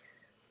easy.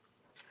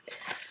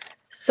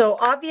 So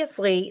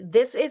obviously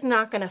this is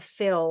not going to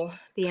fill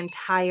the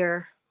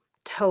entire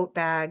tote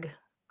bag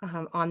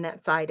on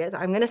that side.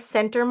 I'm going to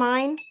center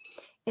mine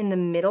in the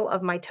middle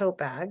of my tote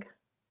bag.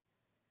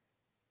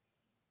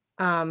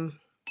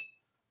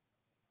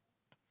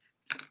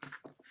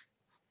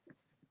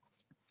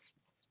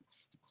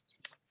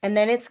 And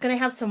then it's going to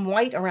have some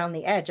white around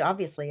the edge,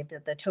 obviously,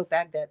 the tote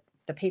bag that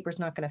the paper's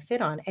not going to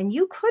fit on. And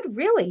you could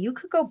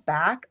go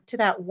back to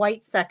that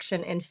white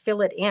section and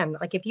fill it in.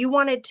 Like if you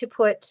wanted to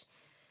put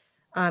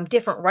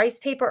different rice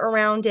paper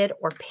around it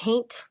or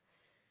paint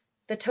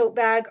the tote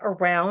bag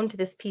around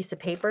this piece of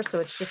paper so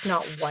it's just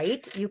not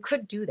white, you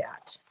could do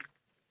that.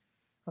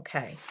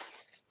 Okay.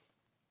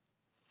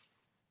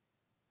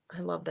 I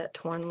love that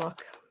torn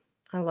look.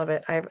 I love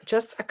it. I have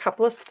just a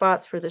couple of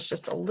spots where there's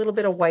just a little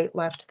bit of white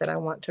left that I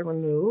want to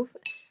remove,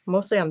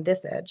 mostly on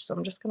this edge. So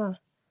I'm just going to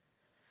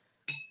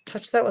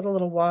touch that with a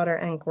little water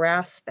and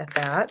grasp at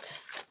that.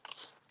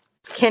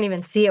 Can't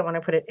even see it when I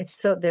put it.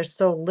 There's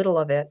so little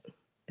of it.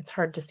 It's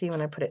hard to see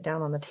when I put it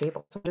down on the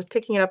table. So I'm just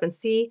picking it up and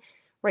see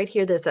right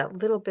here, there's that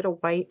little bit of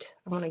white.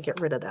 I want to get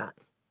rid of that.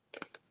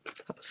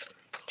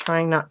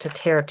 Trying not to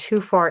tear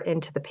too far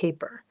into the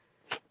paper.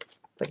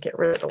 but get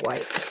rid of the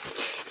white.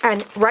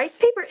 And rice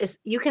paper is,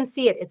 you can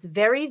see it, it's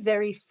very,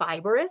 very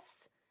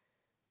fibrous.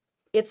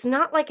 It's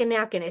not like a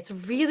napkin. It's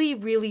really,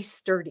 really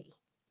sturdy.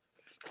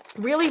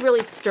 Really,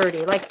 really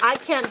sturdy. Like I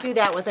can't do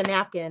that with a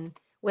napkin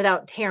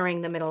without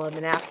tearing the middle of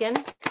the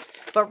napkin.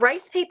 But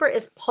rice paper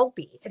is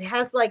pulpy. It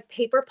has like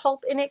paper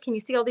pulp in it. Can you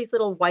see all these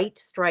little white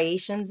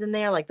striations in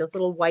there? Like those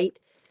little white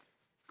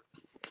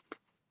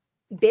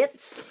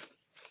bits?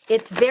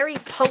 It's very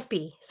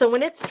pulpy. So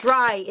when it's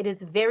dry, it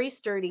is very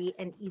sturdy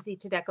and easy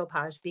to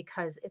decoupage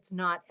because it's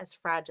not as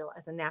fragile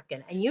as a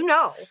napkin. And you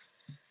know,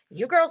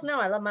 you girls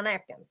know I love my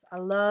napkins. I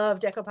love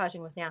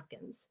decoupaging with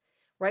napkins.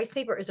 Rice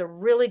paper is a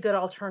really good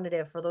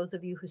alternative for those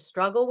of you who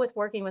struggle with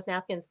working with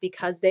napkins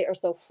because they are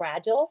so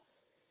fragile.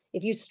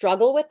 If you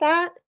struggle with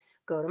that,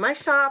 go to my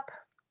shop.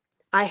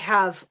 I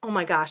have, oh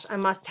my gosh, I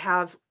must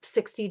have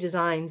 60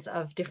 designs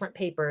of different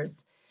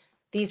papers.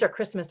 These are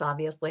Christmas,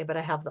 obviously, but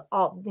I have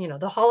all, you know,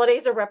 the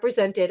holidays are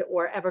represented,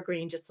 or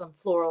evergreen, just some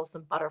floral,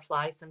 some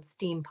butterflies, some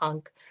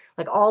steampunk,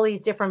 like all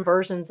these different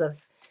versions of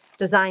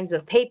designs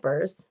of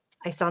papers.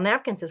 I sell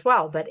napkins as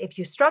well, but if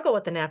you struggle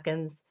with the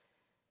napkins,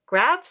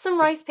 grab some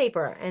rice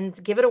paper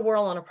and give it a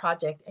whirl on a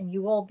project, and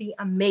you will be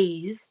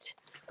amazed.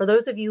 For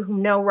those of you who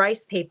know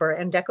rice paper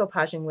and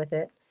decoupaging with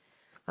it,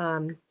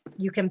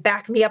 you can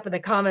back me up in the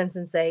comments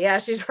and say, yeah,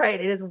 she's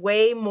right. It is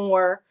way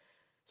more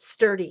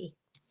sturdy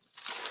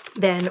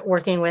than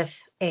working with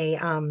a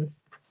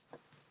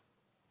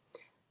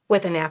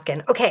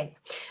napkin. Okay,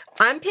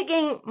 I'm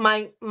picking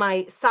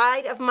my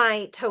side of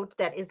my tote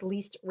that is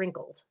least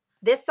wrinkled.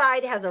 This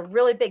side has a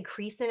really big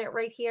crease in it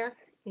right here.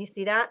 Can you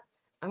see that?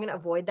 I'm going to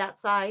avoid that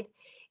side.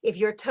 If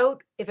your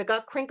tote, if it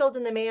got crinkled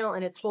in the mail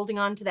and it's holding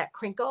on to that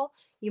crinkle,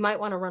 you might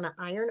want to run an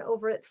iron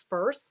over it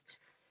first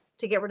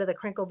to get rid of the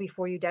crinkle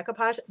before you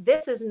decoupage.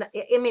 This is,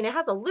 I mean, it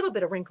has a little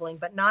bit of wrinkling,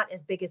 but not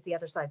as big as the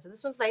other side. So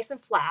this one's nice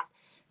and flat.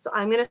 So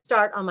I'm going to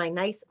start on my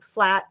nice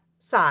flat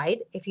side.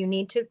 If you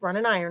need to run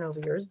an iron over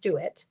yours, do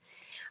it.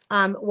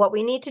 What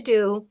we need to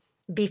do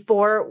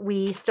before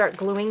we start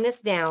gluing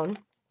this down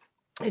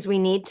is we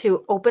need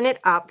to open it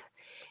up,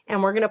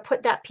 and we're going to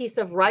put that piece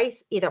of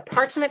rice, either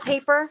parchment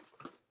paper,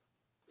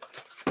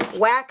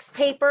 wax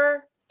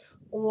paper,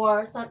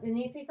 or something. It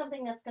needs to be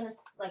something that's going to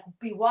like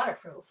be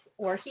waterproof.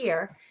 Or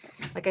here,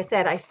 like I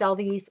said, I sell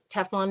these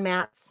Teflon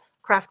mats,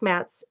 craft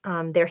mats.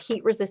 They're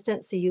heat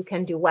resistant, so you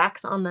can do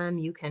wax on them.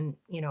 You can,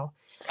 you know,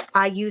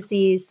 I use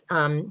these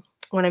when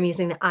I'm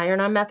using the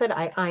iron-on method.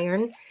 I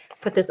iron,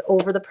 put this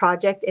over the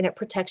project, and it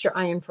protects your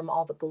iron from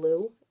all the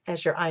glue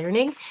as you're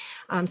ironing.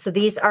 So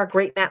these are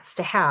great mats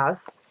to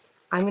have.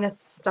 I'm going to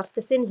stuff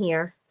this in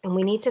here, and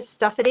we need to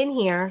stuff it in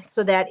here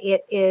so that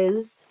it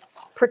is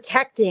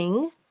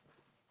protecting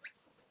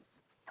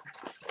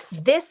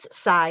this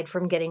side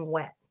from getting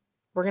wet.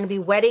 We're going to be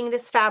wetting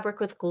this fabric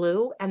with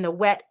glue, and the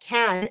wet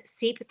can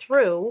seep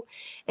through.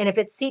 And if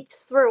it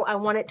seeps through, I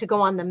want it to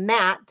go on the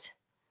mat,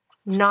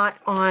 not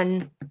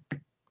on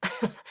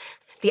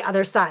the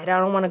other side. I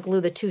don't want to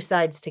glue the two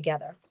sides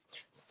together.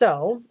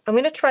 So I'm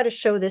going to try to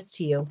show this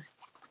to you.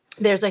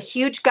 There's a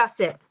huge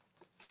gusset.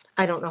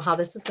 I don't know how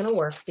this is going to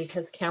work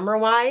because camera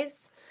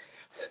wise,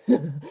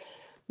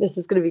 this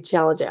is going to be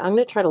challenging. I'm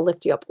going to try to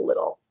lift you up a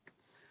little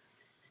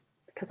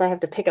because I have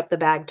to pick up the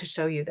bag to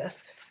show you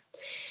this.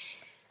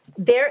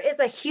 There is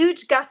a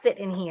huge gusset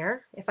in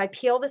here. If I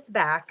peel this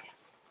back,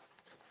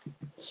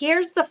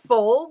 here's the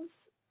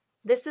folds.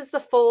 This is the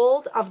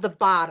fold of the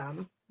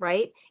bottom,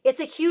 right? It's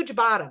a huge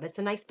bottom. It's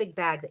a nice big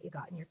bag that you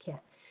got in your kit.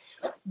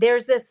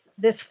 There's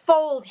this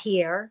fold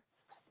here.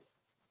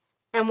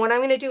 And what I'm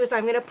going to do is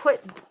I'm going to put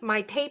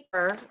my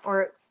paper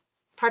or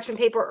parchment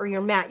paper or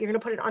your mat, you're going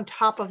to put it on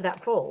top of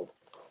that fold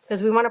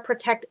because we want to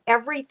protect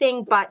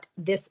everything but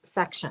this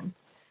section.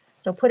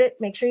 So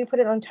make sure you put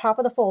it on top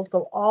of the fold,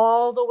 go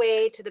all the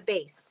way to the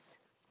base,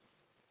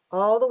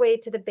 all the way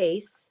to the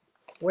base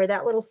where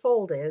that little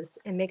fold is,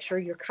 and make sure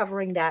you're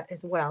covering that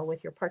as well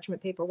with your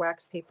parchment paper,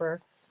 wax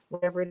paper,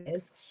 whatever it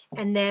is.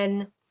 And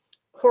then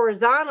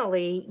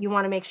horizontally, you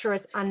want to make sure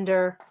it's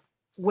under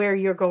where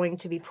you're going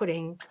to be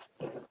putting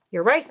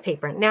your rice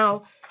paper.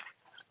 Now,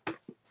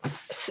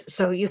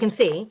 so you can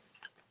see,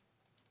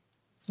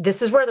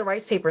 this is where the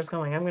rice paper is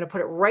going. I'm going to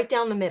put it right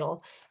down the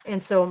middle.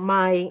 And so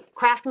my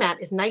craft mat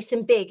is nice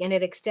and big and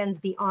it extends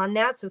beyond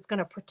that. So it's going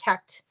to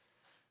protect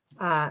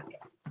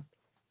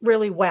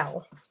really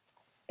well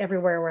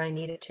everywhere where I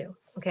need it to.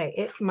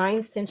 Okay,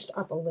 mine's cinched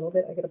up a little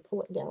bit. I got to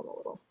pull it down a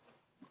little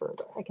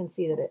further. I can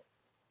see that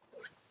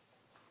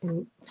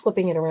and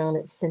flipping it around,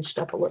 it's cinched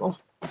up a little.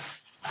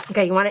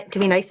 Okay, you want it to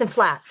be nice and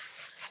flat.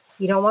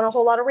 You don't want a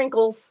whole lot of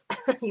wrinkles.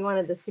 You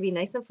wanted this to be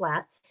nice and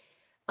flat.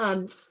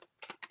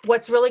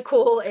 What's really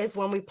cool is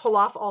when we pull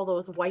off all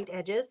those white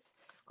edges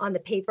on the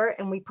paper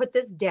and we put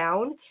this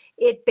down,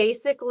 it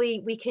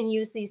basically, we can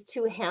use these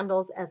two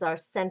handles as our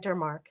center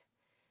mark.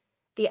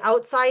 The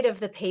outside of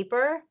the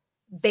paper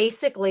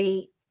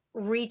basically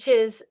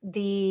reaches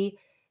the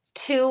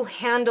two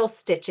handle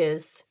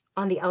stitches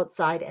on the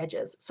outside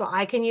edges. So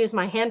I can use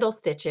my handle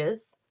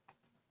stitches,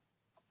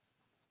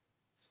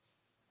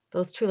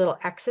 those two little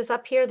X's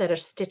up here that are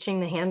stitching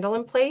the handle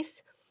in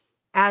place.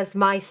 as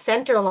my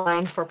center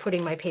line for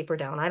putting my paper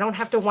down. I don't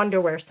have to wonder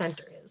where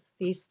center is.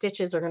 These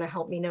stitches are going to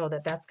help me know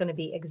that that's going to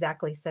be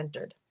exactly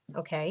centered.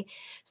 Okay,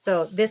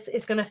 so this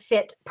is going to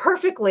fit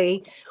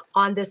perfectly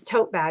on this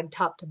tote bag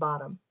top to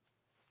bottom.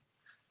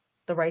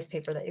 The rice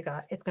paper that you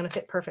got, it's going to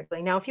fit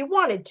perfectly. Now, if you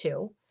wanted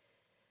to,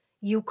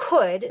 you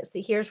could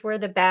see, here's where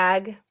the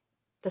bag,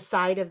 the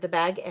side of the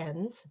bag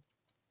ends.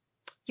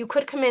 You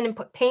could come in and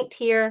put paint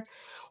here,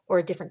 or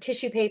a different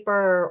tissue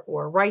paper,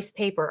 or rice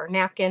paper, or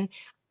napkin.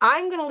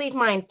 I'm going to leave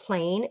mine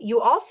plain.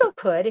 You also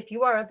could, if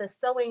you are the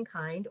sewing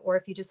kind, or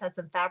if you just had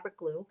some fabric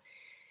glue,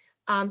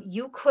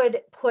 you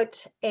could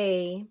put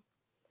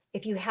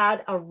if you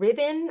had a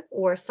ribbon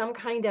or some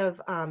kind of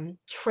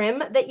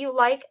trim that you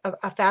like,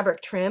 a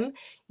fabric trim,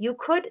 you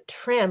could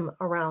trim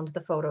around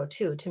the photo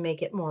too to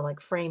make it more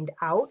like framed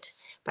out.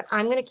 But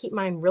I'm going to keep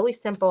mine really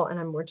simple,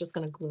 and we're just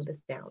going to glue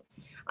this down.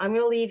 I'm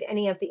going to leave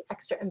any of the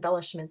extra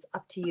embellishments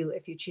up to you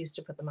if you choose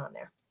to put them on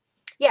there.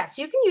 Yes,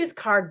 you can use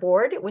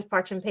cardboard with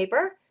parchment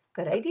paper.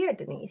 Good idea,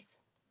 Denise.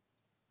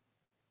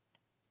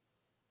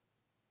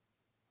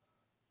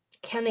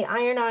 Can the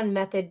iron-on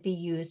method be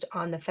used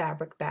on the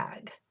fabric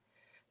bag?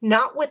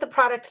 Not with the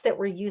products that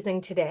we're using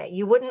today.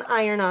 You wouldn't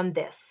iron on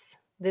this.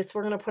 This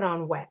we're going to put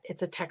on wet.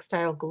 It's a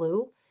textile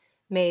glue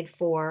made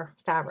for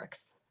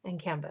fabrics and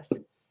canvas.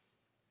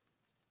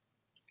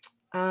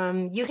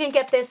 You can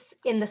get this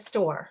in the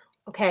store,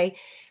 okay?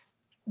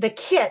 The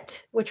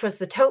kit, which was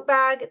the tote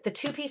bag, the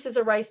 2 pieces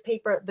of rice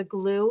paper, the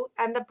glue,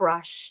 and the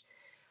brush.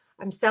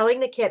 I'm selling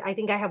the kit. I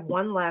think I have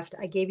one left.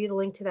 I gave you the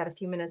link to that a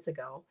few minutes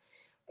ago.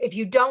 If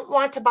you don't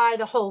want to buy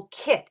the whole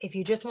kit, if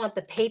you just want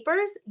the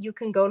papers, you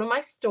can go to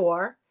my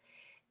store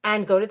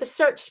and go to the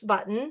search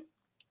button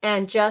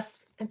and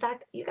just, in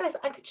fact, you guys,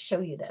 I could show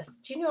you this.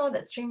 Do you know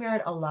that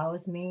StreamYard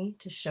allows me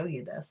to show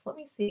you this? Let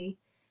me see.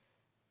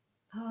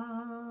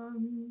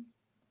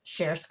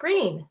 Share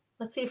screen.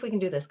 Let's see if we can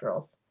do this,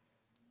 girls.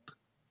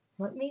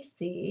 Let me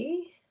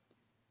see.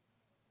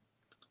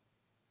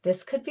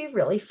 This could be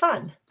really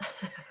fun.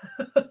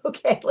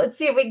 Okay, let's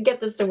see if we can get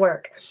this to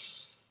work.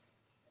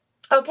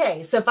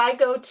 Okay, so if I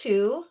go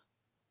to,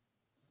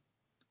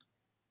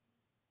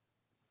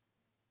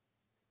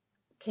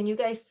 can you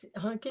guys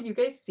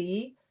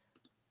see?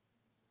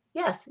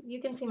 Yes,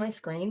 you can see my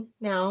screen.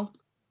 Now,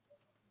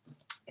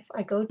 if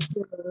I go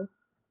to,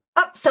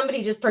 oh,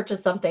 somebody just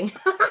purchased something.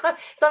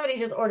 Somebody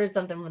just ordered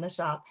something from the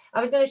shop.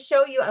 I was going to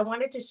show you, I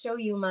wanted to show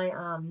you my,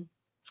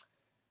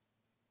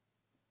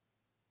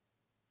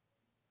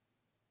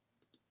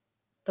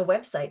 the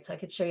website so I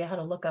could show you how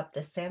to look up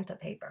this Santa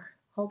paper.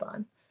 Hold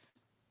on.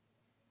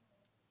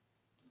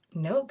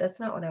 No, that's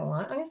not what I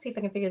want. I'm going to see if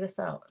I can figure this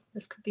out.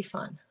 This could be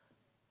fun.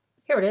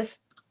 Here it is.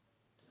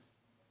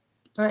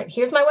 All right,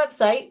 here's my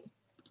website.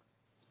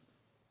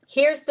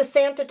 Here's the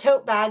Santa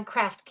tote bag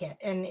craft kit,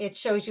 and it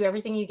shows you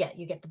everything you get.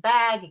 You get the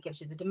bag, it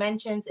gives you the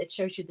dimensions, it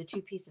shows you the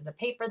 2 pieces of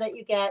paper that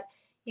you get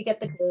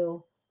the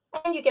glue,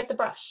 and you get the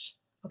brush.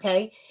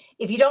 Okay,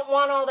 if you don't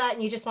want all that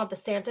and you just want the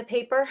Santa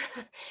paper,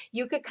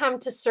 you could come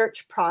to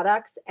search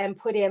products and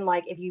put in,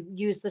 like, if you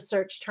use the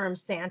search term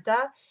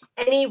Santa,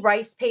 any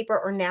rice paper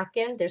or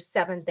napkin, there's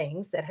 7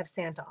 things that have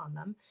Santa on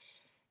them.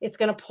 It's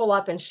going to pull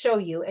up and show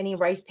you any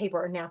rice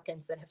paper or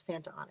napkins that have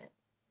Santa on it.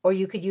 Or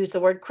you could use the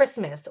word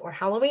Christmas or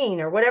Halloween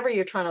or whatever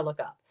you're trying to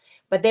look up.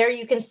 But there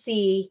you can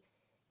see,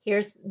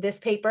 here's this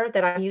paper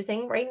that I'm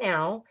using right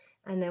now.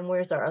 And then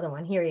where's our other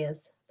one? Here he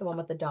is, the one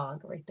with the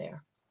dog right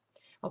there.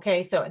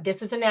 Okay, so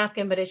this is a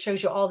napkin, but it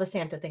shows you all the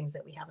Santa things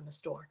that we have in the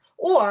store.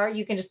 Or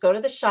you can just go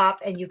to the shop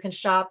and you can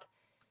shop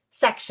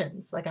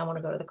sections. Like, I want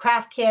to go to the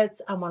craft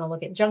kits. I want to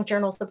look at junk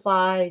journal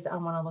supplies. I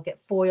want to look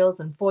at foils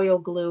and foil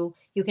glue.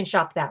 You can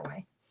shop that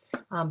way.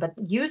 But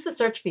use the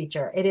search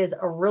feature. It is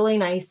a really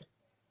nice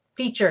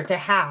feature to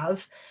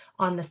have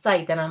on the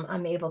site that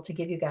I'm able to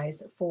give you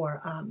guys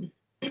for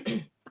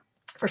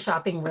for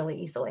shopping really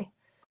easily.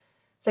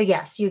 So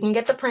yes, you can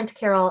get the print,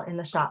 Carol, in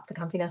the shop,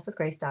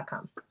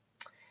 thecomfynestwithgrace.com.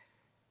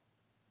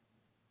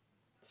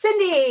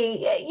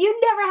 Cindy,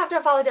 you never have to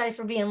apologize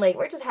for being late.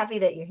 We're just happy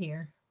that you're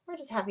here. We're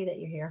just happy that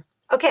you're here.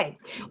 Okay,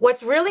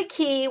 what's really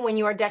key when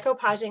you are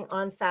decoupaging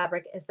on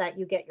fabric is that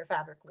you get your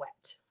fabric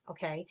wet.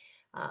 Okay,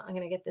 I'm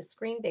going to get this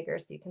screen bigger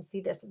so you can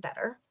see this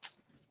better.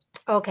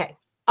 Okay,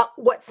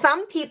 what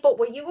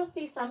you will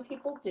see some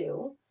people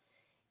do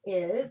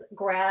is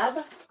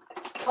grab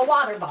a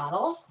water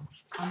bottle.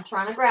 I'm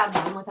trying to grab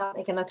one without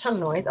making a ton of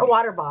noise. A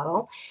water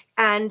bottle,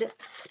 and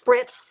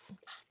spritz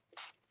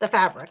the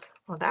fabric.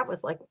 Well, that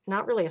was like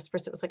not really a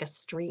spritz, it was like a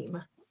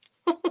stream.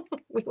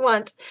 we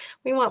want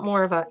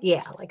more of a,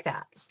 yeah, like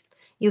that.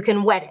 You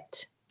can wet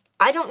it.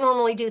 I don't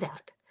normally do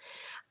that.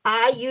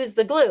 I use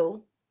the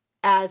glue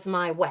as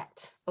my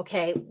wet,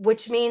 okay,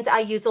 which means I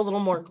use a little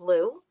more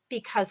glue,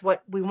 because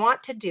what we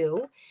want to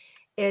do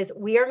is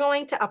we are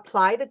going to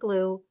apply the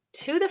glue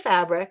to the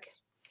fabric,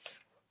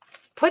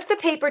 put the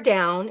paper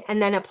down,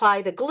 and then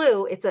apply the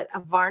glue. It's a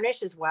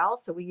varnish as well,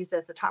 so we use it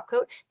as a top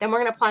coat. Then we're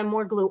going to apply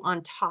more glue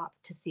on top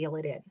to seal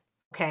it in.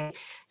 Okay,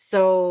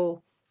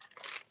 so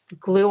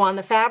glue on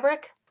the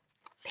fabric,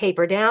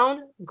 paper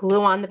down,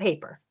 glue on the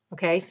paper.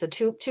 Okay, so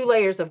two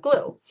layers of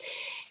glue.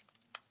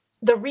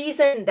 The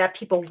reason that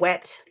people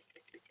wet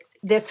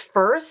this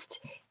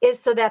first is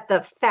so that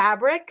the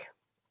fabric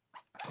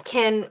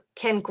can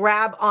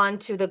grab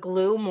onto the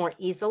glue more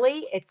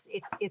easily.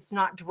 It's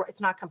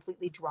not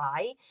completely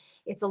dry.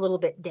 It's a little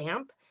bit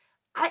damp.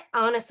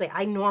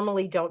 I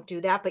normally don't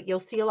do that, but you'll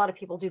see a lot of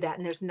people do that,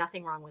 and there's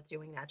nothing wrong with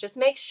doing that. Just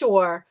make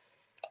sure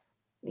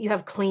you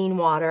have clean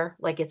water.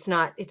 Like it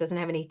doesn't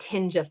have any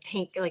tinge of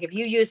paint. Like if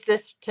you use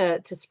this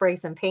to spray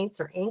some paints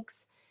or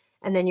inks,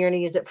 and then you're going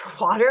to use it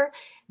for water,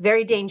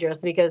 very dangerous,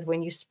 because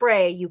when you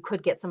spray, you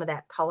could get some of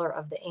that color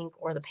of the ink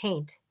or the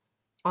paint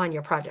on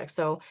your project.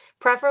 So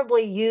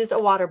preferably use a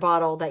water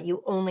bottle that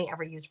you only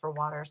ever use for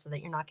water, so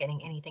that you're not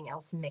getting anything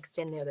else mixed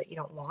in there that you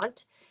don't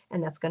want,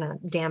 and that's going to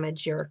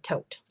damage your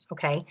tote.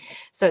 Okay,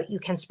 so you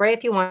can spray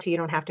if you want to. You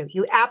don't have to.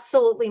 You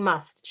absolutely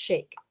must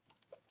shake.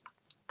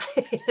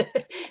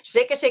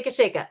 Shake it, shake it,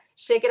 shake it.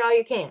 Shake it all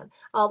you can.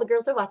 All the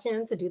girls are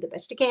watching, so do the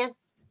best you can.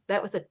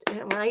 That was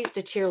when I used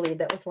to cheerlead,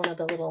 that was one of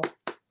the little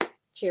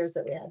cheers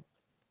that we had.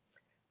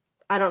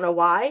 I don't know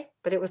why,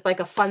 but it was like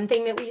a fun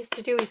thing that we used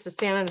to do. We used to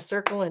stand in a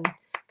circle and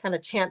kind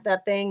of chant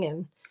that thing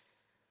and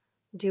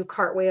do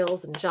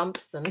cartwheels and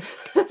jumps. And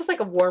it was like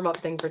a warm-up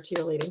thing for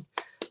cheerleading.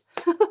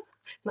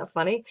 Not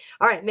funny?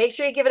 All right, make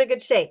sure you give it a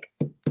good shake.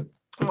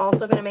 I'm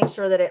also going to make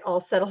sure that it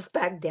all settles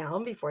back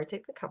down before I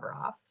take the cover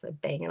off. So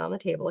bang it on the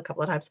table a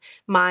couple of times.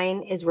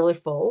 Mine is really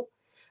full.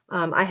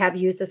 I have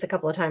used this a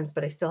couple of times,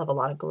 but I still have a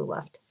lot of glue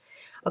left.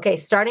 Okay,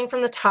 starting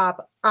from the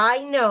top,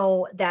 I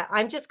know that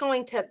I'm just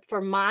going to,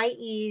 for my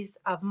ease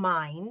of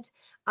mind,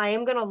 I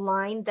am going to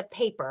line the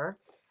paper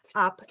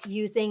up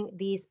using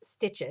these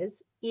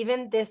stitches.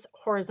 Even this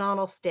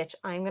horizontal stitch,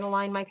 I'm going to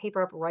line my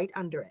paper up right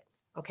under it.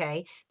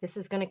 Okay, this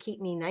is going to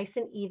keep me nice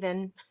and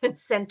even and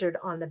centered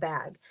on the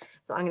bag.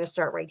 So I'm going to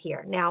start right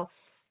here. Now,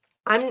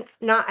 I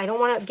don't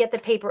want to get the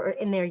paper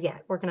in there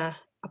yet. We're going to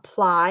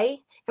apply,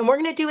 and we're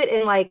going to do it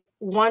in like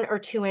 1 or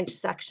 2 inch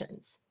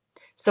sections.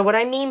 So what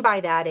I mean by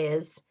that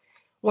is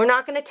we're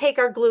not going to take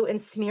our glue and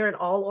smear it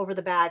all over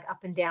the bag up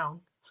and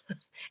down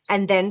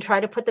and then try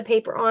to put the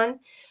paper on.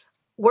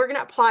 We're going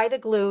to apply the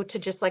glue to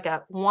just like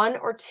a 1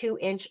 or 2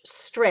 inch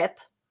strip.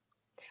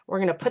 We're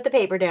going to put the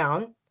paper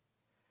down,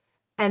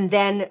 and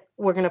then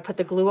we're going to put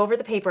the glue over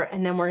the paper,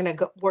 and then we're going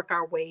to work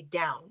our way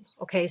down.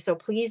 Okay, so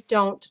please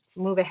don't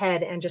move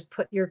ahead and just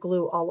put your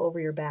glue all over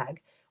your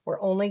bag.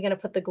 We're only going to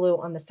put the glue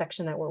on the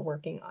section that we're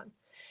working on.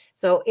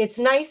 So it's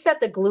nice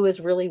that the glue is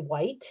really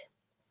white.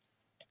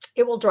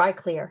 It will dry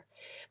clear,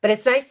 but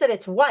it's nice that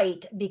it's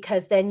white,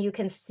 because then you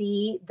can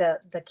see the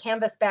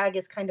canvas bag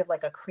is kind of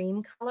like a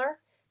cream color.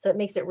 So it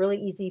makes it really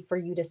easy for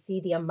you to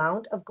see the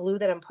amount of glue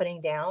that I'm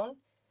putting down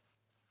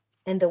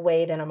and the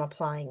way that I'm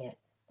applying it.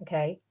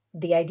 Okay.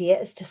 The idea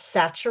is to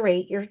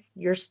saturate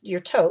your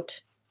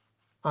tote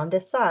on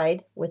this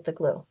side with the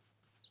glue.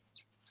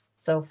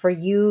 So for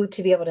you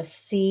to be able to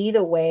see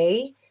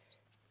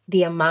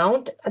the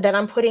amount that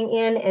I'm putting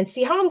in, and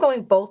see how I'm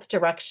going both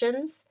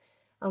directions.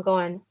 I'm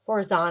going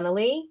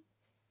horizontally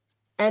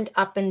and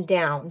up and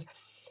down.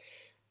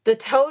 The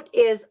tote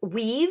is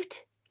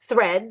weaved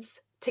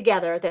threads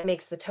together that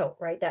makes the tote,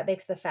 right? That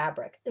makes the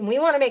fabric. And we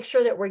want to make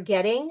sure that we're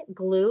getting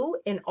glue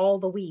in all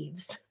the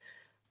weaves,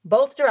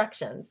 both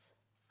directions,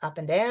 up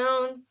and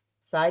down,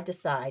 side to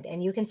side.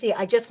 And you can see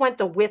I just went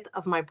the width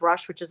of my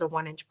brush, which is a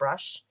 1 inch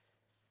brush.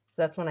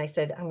 So that's when I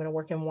said I'm going to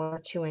work in 1 or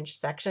 2 inch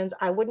sections.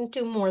 I wouldn't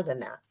do more than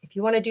that. If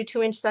you want to do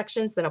 2 inch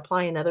sections, then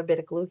apply another bit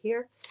of glue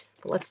here.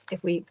 But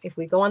if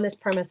we go on this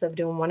premise of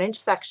doing 1 inch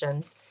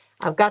sections,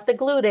 I've got the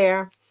glue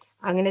there.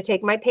 I'm going to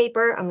take my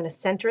paper, I'm going to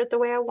center it the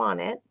way I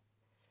want it,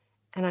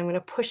 and I'm going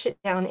to push it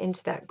down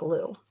into that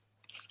glue.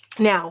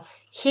 Now,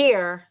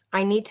 here,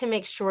 I need to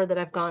make sure that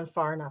I've gone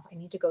far enough. I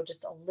need to go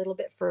just a little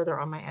bit further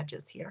on my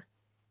edges here.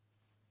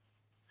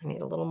 I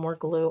need a little more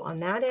glue on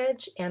that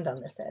edge and on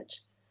this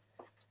edge.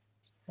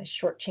 I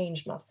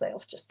shortchanged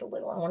myself just a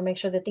little. I want to make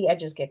sure that the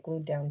edges get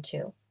glued down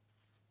too.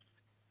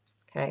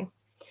 Okay.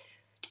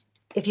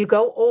 If you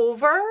go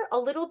over a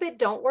little bit,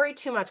 don't worry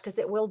too much, because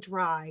it will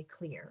dry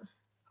clear.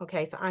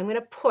 Okay, so I'm going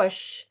to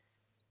push.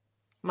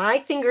 My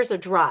fingers are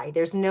dry.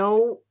 There's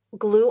no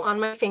glue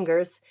on my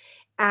fingers.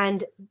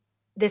 And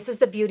this is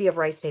the beauty of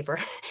rice paper.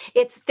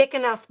 It's thick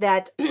enough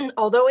that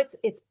although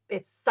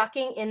it's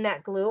sucking in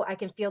that glue, I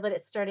can feel that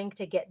it's starting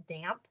to get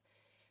damp.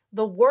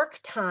 The work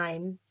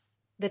time,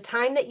 the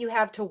time that you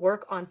have to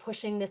work on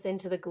pushing this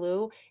into the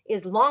glue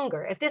is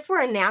longer. If this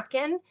were a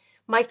napkin,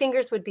 my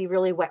fingers would be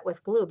really wet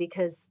with glue,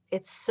 because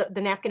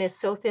the napkin is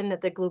so thin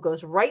that the glue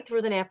goes right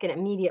through the napkin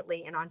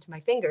immediately and onto my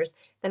fingers.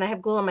 Then I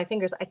have glue on my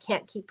fingers. I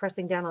can't keep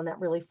pressing down on that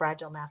really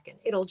fragile napkin.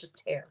 It'll just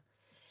tear.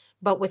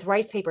 But with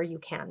rice paper, you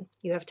can.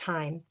 You have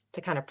time to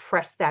kind of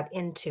press that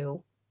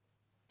into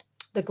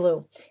the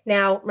glue.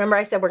 Now, remember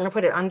I said we're going to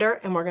put it under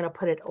and we're going to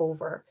put it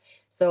over.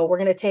 So we're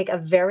going to take a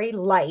very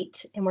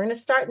light, and we're going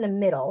to start in the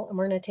middle, and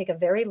we're going to take a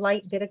very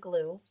light bit of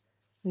glue,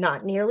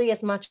 not nearly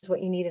as much as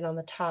what you needed on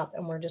the top,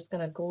 and we're just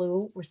going to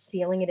glue. We're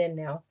sealing it in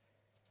now,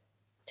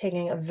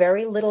 taking a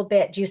very little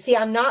bit. Do you see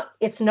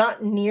it's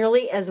not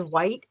nearly as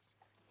white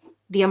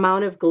the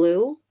amount of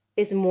glue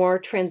is more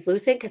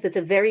translucent because it's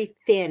a very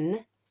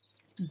thin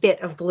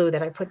bit of glue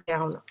that I put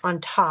down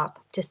on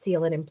top to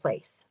seal it in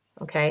place.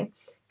 Okay.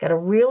 Got to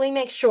really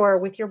make sure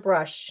with your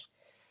brush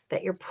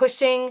that you're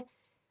pushing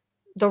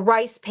the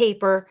rice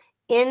paper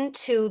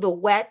into the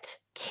wet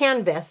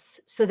canvas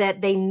so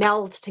that they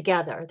meld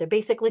together. They're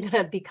basically going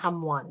to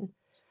become one.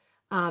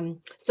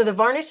 So the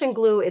varnish and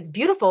glue is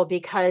beautiful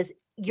because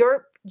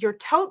your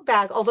tote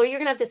bag, although you're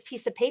going to have this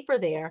piece of paper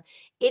there,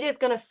 it is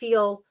going to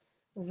feel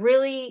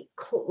really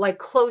like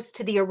close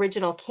to the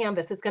original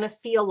canvas. It's going to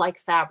feel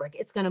like fabric.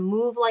 It's going to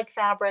move like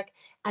fabric,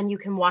 and you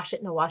can wash it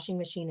in the washing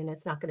machine and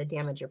it's not going to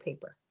damage your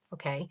paper.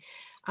 Okay.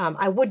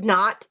 I would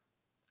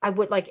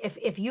like,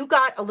 if you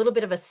got a little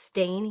bit of a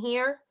stain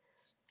here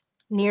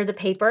near the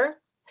paper,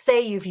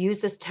 say you've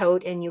used this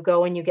tote and you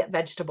go and you get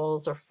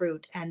vegetables or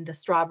fruit and the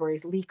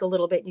strawberries leak a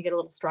little bit and you get a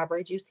little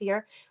strawberry juice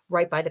here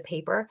right by the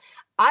paper,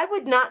 I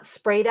would not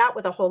spray that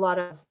with a whole lot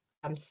of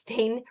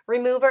stain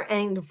remover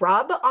and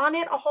rub on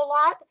it a whole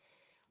lot.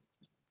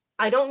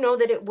 I don't know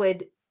that it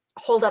would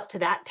hold up to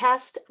that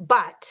test,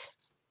 but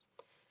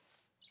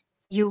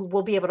you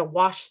will be able to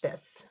wash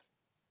this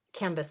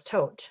canvas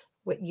tote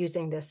with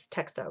using this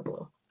textile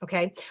glue.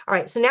 Okay. All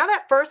right. So now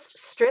that first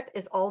strip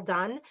is all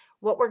done,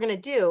 what we're going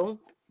to do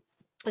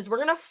is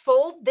we're going to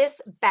fold this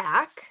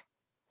back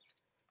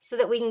so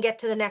that we can get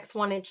to the next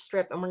 1-inch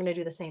strip, and we're going to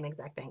do the same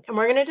exact thing. And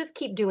we're going to just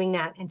keep doing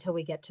that until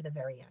we get to the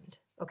very end.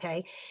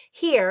 Okay.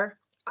 Here,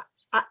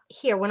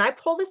 when I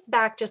pull this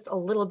back just a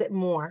little bit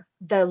more,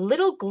 the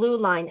little glue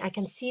line, I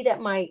can see that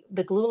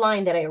the glue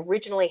line that I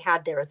originally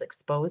had there is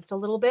exposed a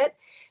little bit.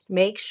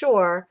 Make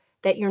sure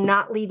that you're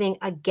not leaving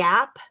a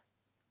gap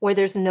where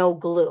there's no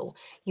glue.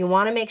 You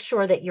want to make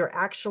sure that you're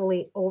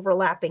actually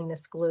overlapping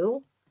this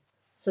glue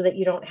so that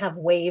you don't have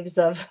waves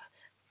of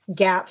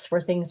gaps where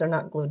things are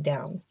not glued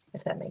down,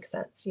 if that makes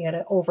sense. You got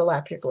to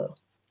overlap your glue.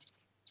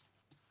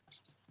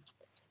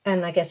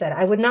 And like I said,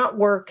 I would not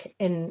work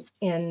in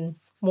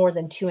more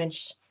than 2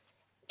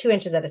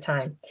 inches at a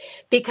time,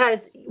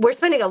 because we're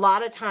spending a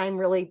lot of time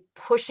really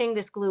pushing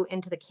this glue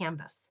into the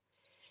canvas.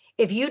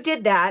 If you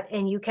did that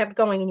and you kept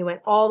going and you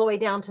went all the way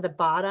down to the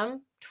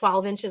bottom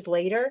 12 inches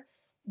later,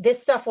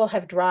 this stuff will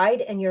have dried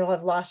and you'll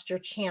have lost your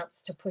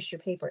chance to push your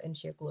paper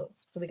into your glue.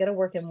 So we got to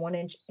work in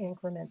 1-inch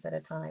increments at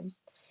a time.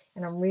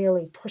 And I'm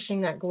really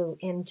pushing that glue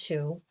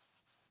into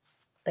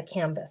the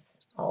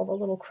canvas, all the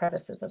little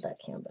crevices of that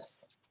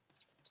canvas.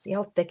 See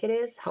how thick it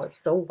is, how it's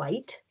so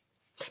light?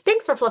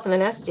 Thanks for fluffing the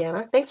nest,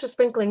 Jana. Thanks for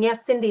sprinkling.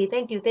 Yes, Cindy,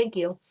 thank you, thank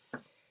you.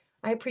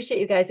 I appreciate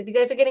you guys. If you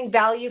guys are getting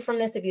value from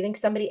this, if you think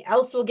somebody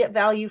else will get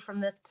value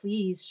from this,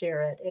 please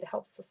share it. It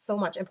helps us so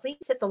much. And please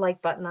hit the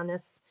like button on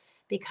this,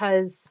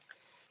 because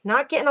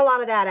not getting a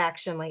lot of that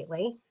action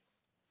lately.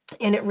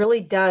 And it really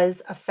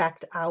does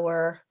affect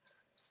our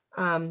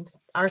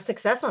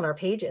success on our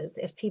pages.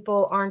 If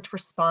people aren't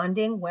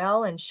responding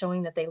well and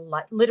showing that they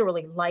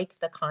literally like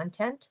the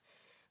content,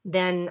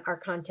 then our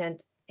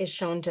content is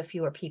shown to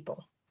fewer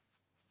people,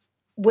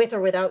 with or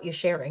without you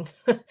sharing.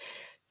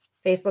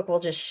 Facebook will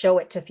just show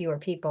it to fewer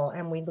people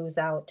and we lose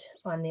out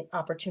on the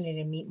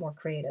opportunity to meet more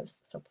creatives.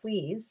 So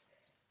please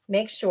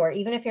make sure,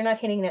 even if you're not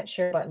hitting that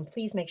share button,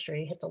 please make sure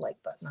you hit the like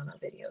button on our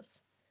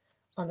videos,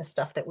 on the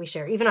stuff that we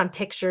share, even on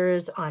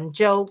pictures, on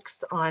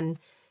jokes, on,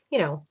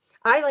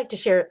 I like to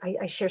share,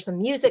 I share some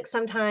music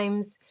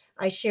sometimes.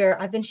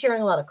 I've been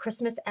sharing a lot of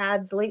Christmas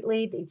ads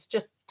lately. It's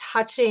just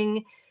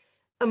touching,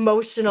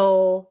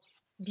 emotional,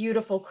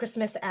 beautiful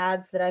Christmas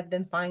ads that I've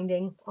been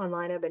finding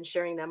online. I've been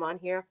sharing them on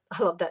here.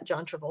 I love that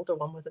John Travolta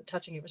one. Wasn't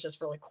touching, it was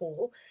just really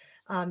cool.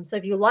 So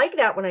if you like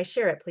that when I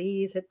share it,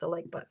 please hit the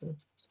like button.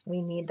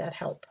 We need that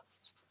help.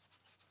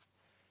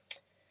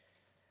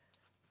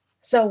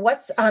 So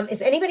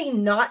is anybody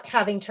not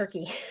having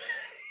turkey?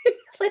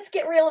 Let's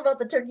get real about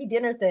the turkey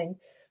dinner thing.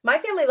 My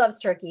family loves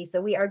turkey, so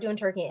we are doing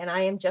turkey, and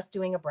I am just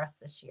doing a breast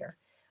this year.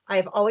 I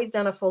have always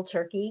done a full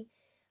turkey.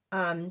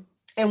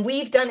 And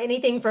we've done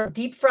anything from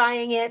deep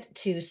frying it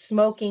to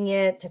smoking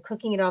it to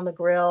cooking it on the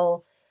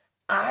grill.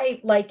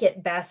 I like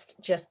it best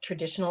just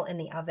traditional in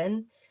the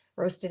oven,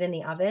 roasted in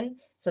the oven.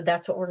 So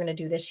that's what we're going to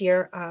do this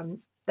year.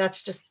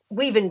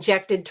 We've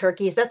injected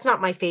turkeys. That's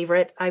not my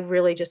favorite. I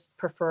really just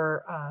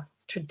prefer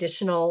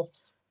traditional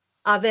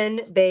oven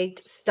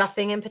baked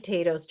stuffing and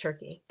potatoes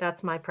turkey.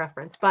 That's my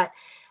preference. But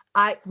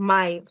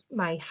my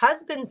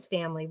husband's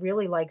family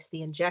really likes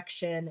the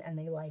injection, and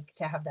they like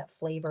to have that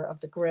flavor of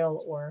the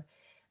grill or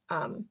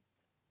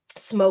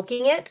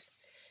smoking it.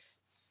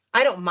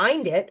 I don't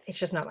mind it. It's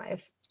just not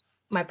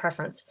my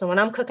preference. So when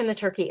I'm cooking the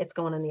turkey, it's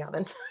going in the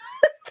oven.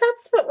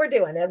 That's what we're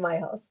doing at my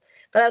house.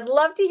 But I'd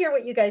love to hear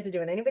what you guys are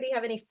doing. Anybody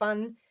have any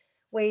fun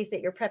ways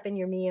that you're prepping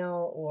your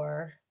meal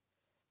or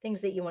things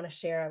that you want to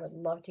share? I would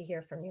love to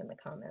hear from you in the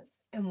comments.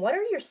 And what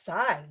are your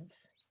sides?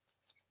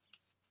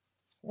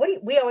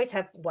 We always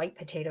have white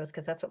potatoes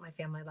because that's what my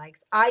family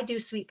likes. I do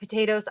sweet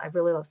potatoes. I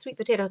really love sweet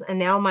potatoes. And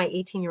now my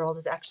 18-year-old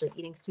is actually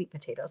eating sweet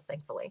potatoes,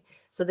 thankfully.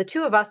 So the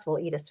two of us will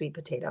eat a sweet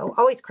potato.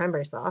 Always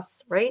cranberry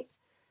sauce, right?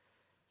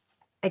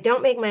 I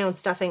don't make my own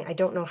stuffing. I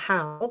don't know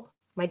how.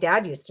 My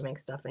dad used to make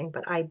stuffing,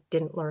 but I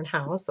didn't learn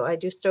how. So I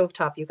do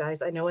stovetop, you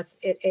guys. I know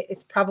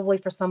it's probably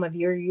for some of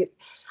you.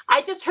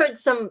 I just heard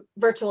some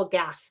virtual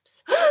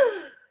gasps.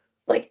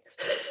 Like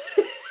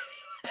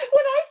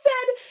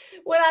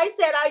when I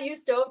said I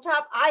use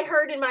stovetop, I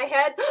heard in my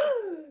head,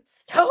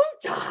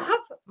 stovetop.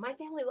 My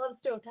family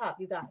loves stovetop,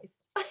 you guys.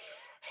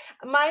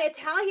 My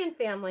Italian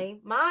family,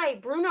 my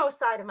Bruno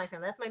side of my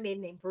family, that's my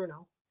maiden name,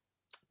 Bruno.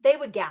 They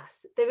would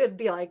gasp. They would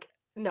be like,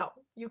 no,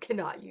 you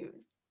cannot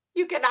use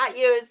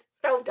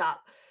stovetop.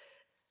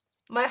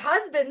 My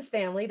husband's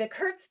family, the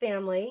Kurtz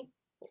family,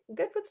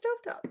 good with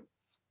stovetop.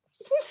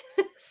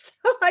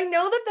 So I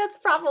know that that's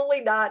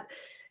probably not,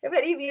 if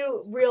any of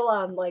you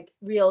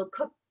real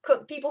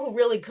cook people who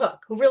really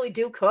cook, who really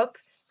do cook,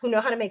 who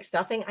know how to make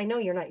stuffing, I know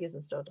you're not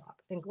using stovetop.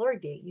 And glory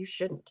be, you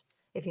shouldn't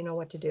if you know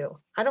what to do.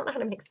 I don't know how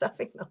to make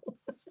stuffing though.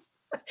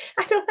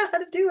 I don't know how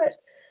to do it.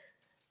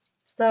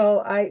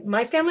 So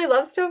my family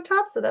loves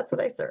stovetop, so that's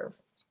what I serve.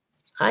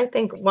 I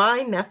think,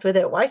 why mess with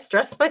it? Why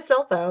stress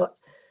myself out?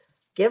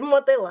 Give them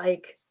what they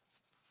like.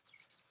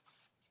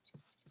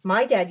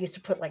 My dad used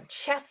to put like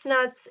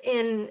chestnuts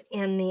in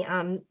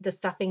the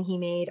stuffing he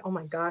made. Oh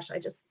my gosh,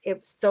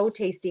 it's so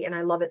tasty and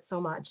I love it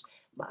so much.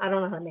 But I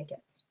don't know how to make it.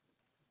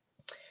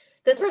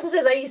 This person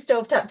says I use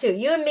stovetop too.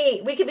 You and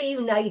me, we could be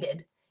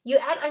united. You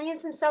add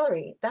onions and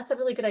celery. That's a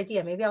really good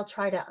idea. Maybe I'll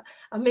try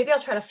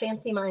to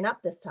fancy mine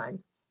up this time.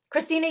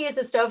 Christina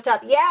uses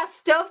stovetop. Yes,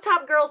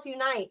 stovetop girls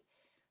unite.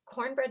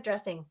 Cornbread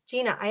dressing.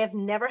 Gina, I have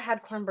never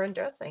had cornbread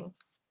dressing.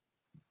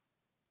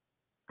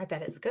 I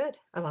bet it's good.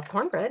 I love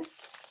cornbread.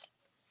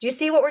 Do you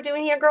see what we're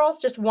doing here, girls?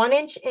 Just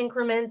 1-inch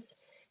increments,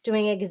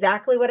 doing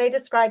exactly what I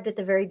described at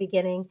the very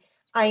beginning.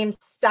 I am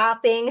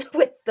stopping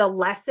with the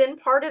lesson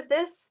part of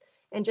this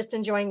and just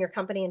enjoying your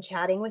company and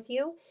chatting with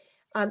you.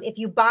 If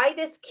you buy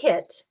this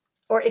kit,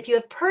 or if you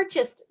have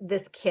purchased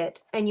this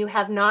kit and you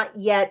have not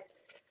yet,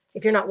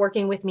 if you're not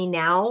working with me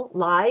now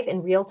live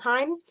in real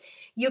time,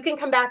 you can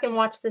come back and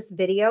watch this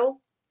video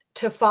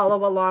to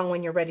follow along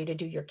when you're ready to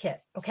do your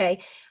kit,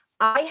 okay?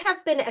 I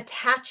have been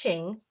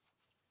attaching,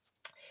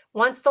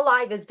 once the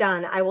live is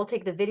done, I will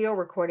take the video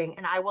recording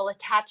and I will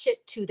attach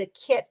it to the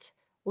kit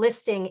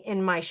listing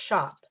in my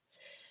shop,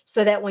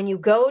 so that when you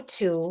go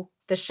to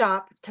the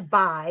shop to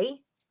buy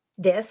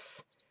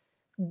this,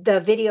 the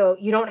video,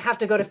 you don't have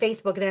to go to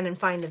Facebook then and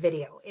find the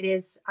video.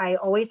 I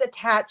always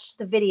attach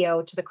the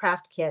video to the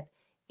craft kit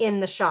in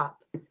the shop,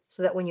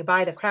 so that when you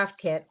buy the craft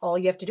kit, all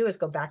you have to do is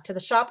go back to the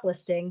shop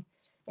listing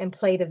and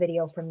play the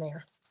video from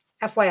there.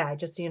 FYI,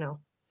 just so you know.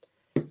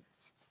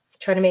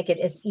 Try to make it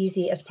as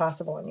easy as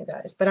possible on you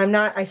guys. But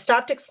I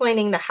stopped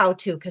explaining the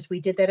how-to because we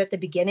did that at the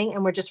beginning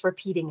and we're just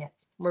repeating it.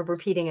 We're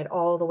repeating it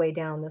all the way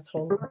down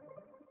the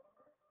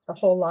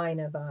whole line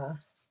of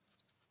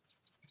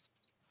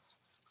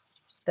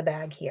the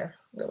bag here.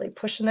 Really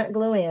pushing that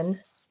glue in.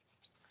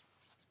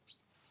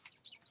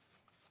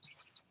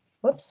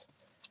 Whoops.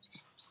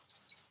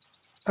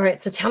 All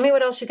right, so tell me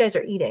what else you guys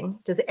are eating.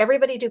 Does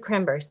everybody do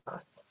cranberry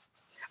sauce?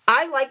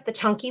 I like the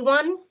chunky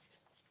one.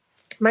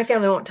 My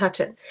family won't touch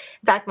it.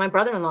 In fact, my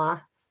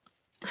brother-in-law,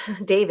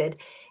 David,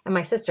 and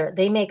my sister,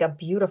 they make a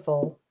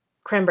beautiful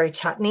cranberry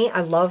chutney.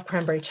 I love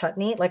cranberry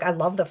chutney. Like, I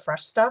love the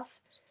fresh stuff.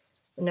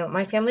 No,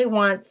 my family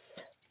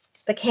wants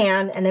the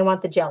can and they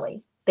want the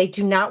jelly. They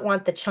do not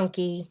want the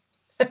chunky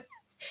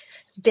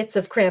bits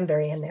of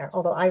cranberry in there,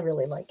 although I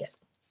really like it.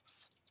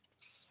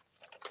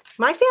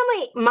 My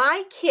family,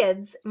 my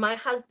kids, my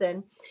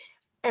husband,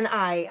 and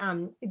I,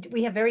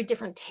 we have very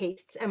different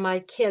tastes. And my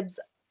kids,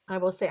 I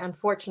will say,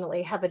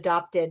 unfortunately, have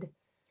adopted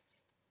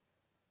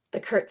the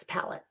Kurtz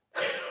palate.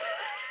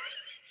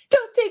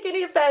 Don't take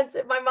any offense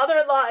if my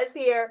mother-in-law is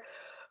here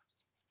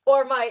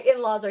or my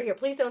in-laws are here.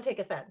 Please don't take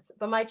offense.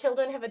 But my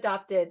children have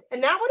adopted,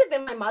 and that would have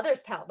been my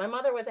mother's palate. My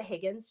mother was a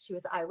Higgins. She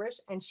was Irish,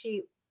 and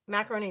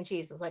macaroni and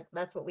cheese was like,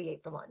 that's what we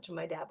ate for lunch when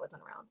my dad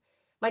wasn't around.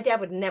 My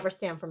dad would never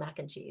stand for mac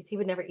and cheese. He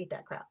would never eat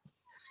that crap.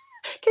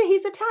 Because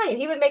he's Italian.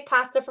 He would make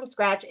pasta from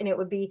scratch, and he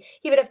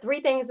would have 3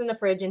 things in the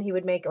fridge, and he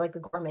would make like a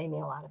gourmet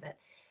meal out of it.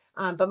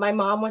 But my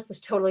mom was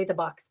totally the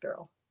box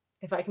girl.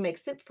 If I can make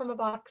soup from a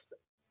box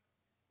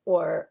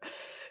or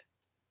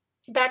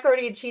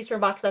macaroni and cheese from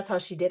a box, that's how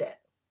she did it.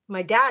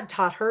 My dad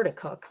taught her to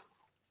cook.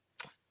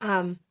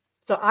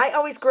 So I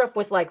always grew up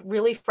with like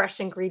really fresh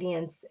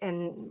ingredients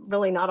and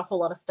really not a whole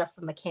lot of stuff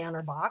from the can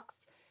or box,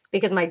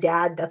 because my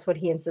dad, that's what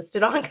he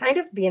insisted on, kind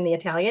of being the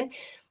Italian.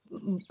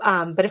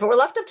 But if it were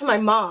left up to my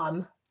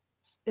mom,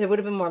 it would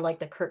have been more like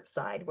the Kurtz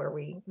side, where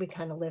we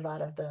kind of live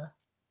out of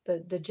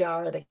the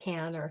jar or the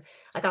can, or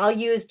like I'll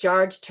use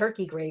jarred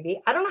turkey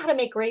gravy. I don't know how to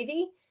make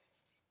gravy.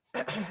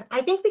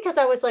 I think because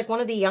I was like one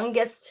of the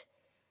youngest,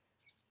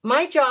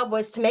 my job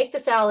was to make the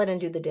salad and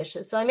do the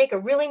dishes. So I make a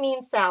really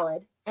mean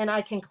salad and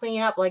I can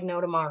clean up like no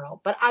tomorrow,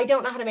 but I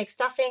don't know how to make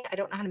stuffing. I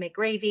don't know how to make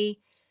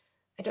gravy.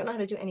 I don't know how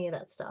to do any of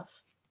that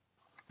stuff.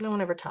 No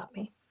one ever taught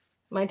me.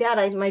 My dad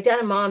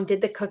and mom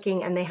did the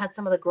cooking, and they had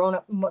some of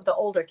the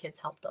older kids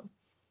help them.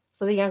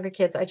 So the younger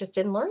kids, I just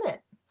didn't learn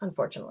it,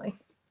 unfortunately.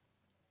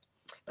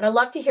 But I'd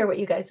love to hear what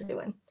you guys are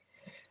doing.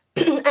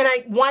 And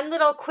one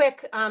little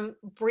quick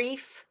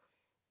brief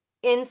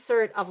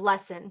insert of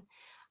lesson.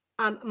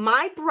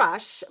 My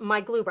brush,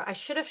 my glue brush, I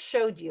should have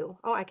showed you.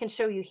 Oh, I can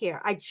show you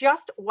here. I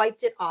just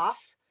wiped it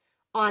off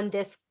on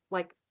this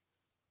like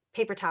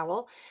paper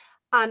towel.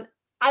 Um,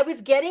 I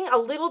was getting a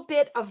little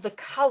bit of the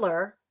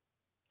color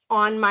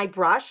on my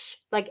brush,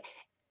 like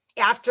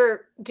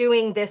after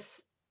doing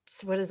this,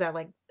 what is that,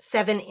 like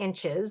 7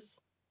 inches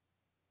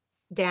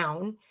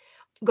down,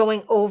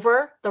 going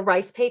over the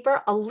rice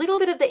paper, a little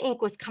bit of the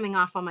ink was coming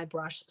off on my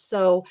brush.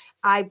 So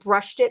I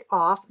brushed it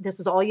off. This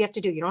is all you have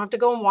to do. You don't have to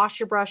go and wash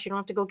your brush. You don't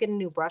have to go get a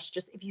new brush.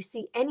 Just if you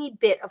see any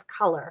bit of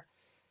color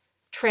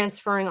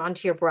transferring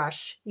onto your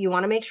brush, you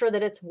want to make sure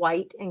that it's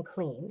white and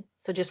clean.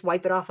 So just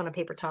wipe it off on a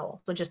paper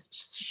towel. So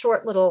just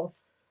short little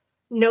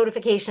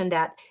notification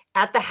that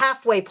at the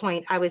halfway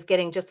point, I was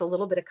getting just a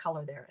little bit of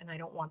color there. And I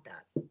don't want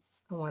that.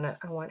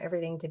 I want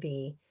everything to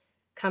be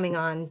coming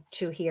on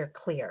to here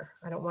clear.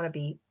 I don't want to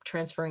be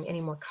transferring any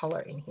more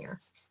color in here.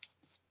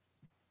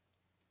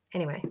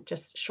 Anyway,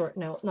 just short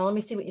note. Now let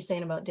me see what you're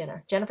saying about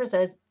dinner. Jennifer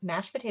says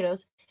mashed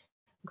potatoes,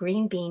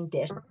 green bean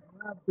dish,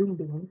 green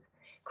beans,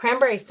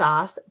 cranberry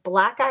sauce,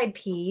 black-eyed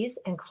peas,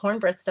 and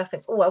cornbread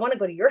stuffing. Oh, I want to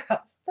go to your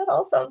house. That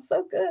all sounds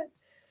so good.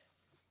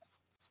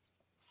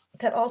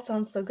 That all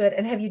sounds so good.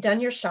 And have you done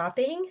your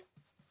shopping,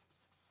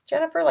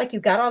 Jennifer? Like you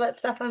got all that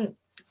stuff on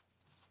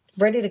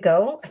ready to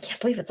go? I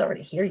can't believe it's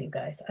already here, you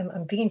guys.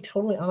 I'm being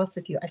totally honest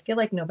with you. I feel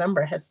like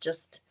November has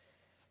just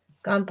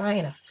gone by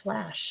in a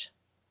flash.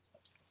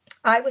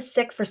 I was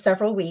sick for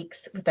several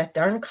weeks with that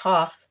darn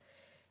cough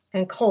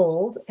and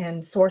cold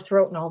and sore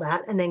throat and all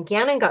that. And then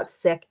Gannon got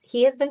sick.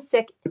 He has been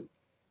sick.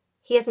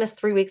 He has missed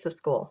 3 weeks of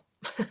school.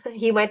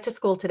 He went to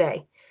school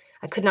today.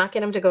 I could not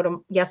get him to go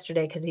to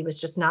yesterday because he was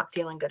just not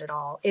feeling good at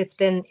all. It's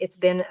been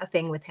a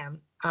thing with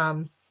him.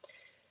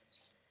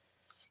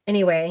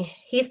 Anyway,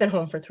 he's been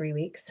home for 3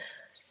 weeks,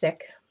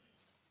 sick,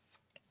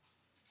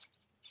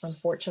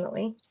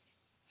 unfortunately.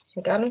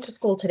 We got him to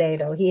school today,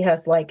 though. He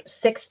has like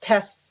 6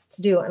 tests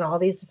to do and all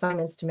these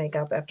assignments to make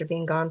up after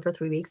being gone for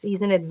 3 weeks.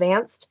 He's in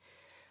advanced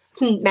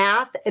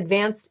math,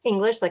 advanced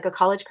English, like a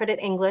college credit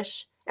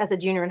English as a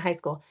junior in high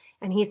school.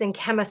 And he's in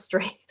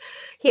chemistry.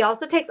 He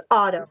also takes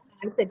auto.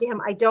 I said to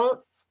him,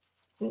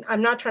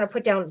 I'm not trying to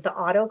put down the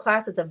auto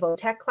class. It's a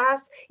VOTEC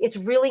class. It's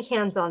really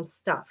hands-on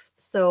stuff.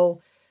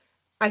 So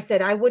I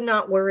said, I would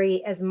not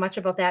worry as much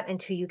about that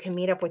until you can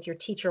meet up with your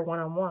teacher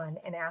one-on-one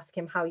and ask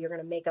him how you're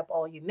going to make up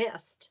all you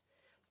missed.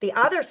 The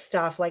other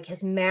stuff, like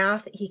his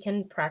math, he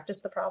can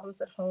practice the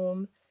problems at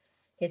home.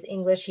 His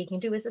English, he can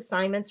do his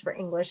assignments for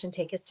English and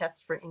take his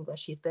tests for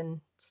English. He's been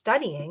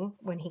studying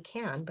when he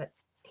can, but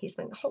he's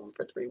been home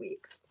for 3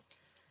 weeks.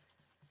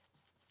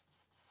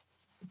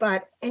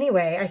 But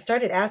anyway, I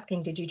started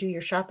asking, did you do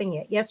your shopping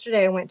yet?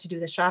 Yesterday, I went to do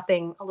the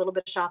shopping, a little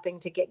bit of shopping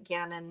to get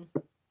Gannon.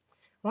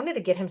 Wanted to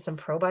get him some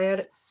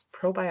probiotic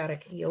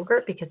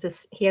yogurt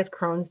because he has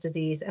Crohn's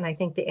disease. And I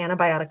think the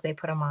antibiotic they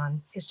put him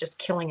on is just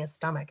killing his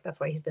stomach. That's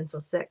why he's been so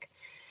sick.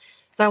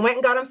 So I went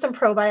and got him some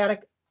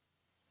probiotic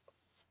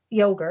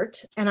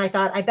yogurt. And I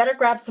thought I better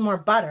grab some more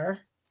butter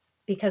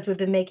because we've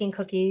been making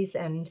cookies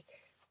and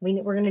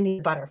we're going to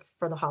need butter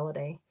for the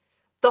holiday.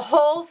 One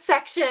whole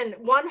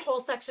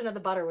section of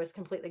the butter was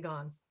completely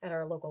gone at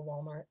our local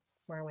Walmart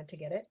where I went to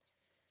get it.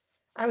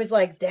 I was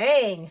like,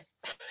 dang.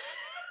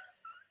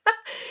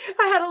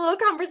 I had a little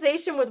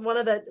conversation with one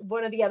of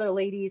the other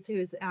ladies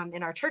who's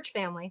in our church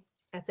family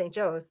at St.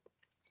 Joe's.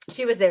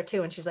 She was there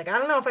too. And she's like, I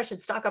don't know if I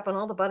should stock up on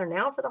all the butter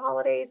now for the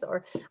holidays.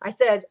 Or I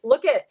said,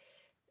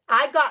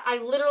 I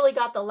literally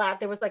got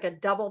there was like a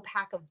double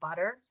pack of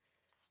butter.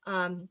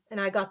 And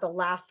I got the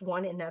last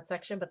one in that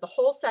section, but the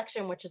whole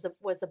section, which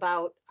was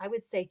about, I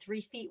would say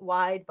 3 feet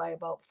wide by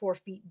about 4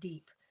 feet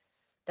deep.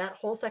 That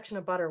whole section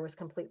of butter was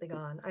completely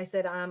gone. I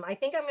said, I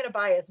think I'm going to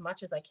buy as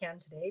much as I can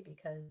today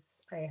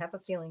because I have a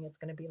feeling it's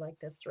going to be like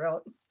this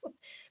throughout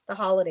the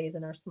holidays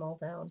in our small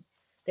town.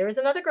 There is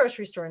another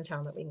grocery store in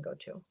town that we can go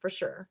to for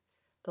sure.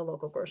 The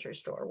local grocery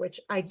store, which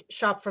I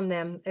shop from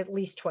them at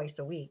least twice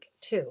a week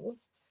too.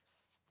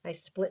 I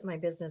split my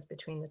business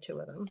between the two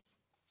of them.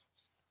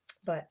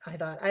 But I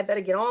thought I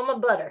better get all my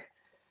butter.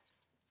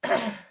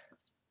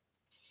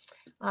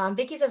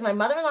 Vicki says, my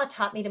mother-in-law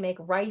taught me to make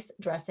rice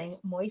dressing,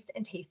 moist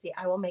and tasty.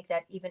 I will make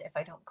that even if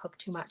I don't cook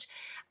too much.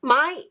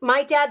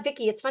 My dad,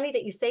 Vicki, it's funny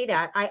that you say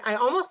that. I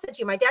almost said to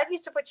you, my dad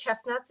used to put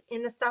chestnuts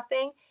in the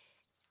stuffing.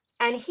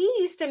 And he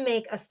used to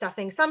make a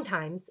stuffing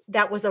sometimes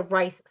that was a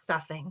rice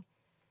stuffing.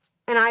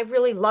 And I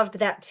really loved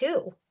that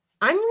too.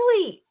 I'm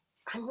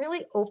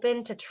really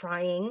open to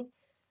trying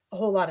a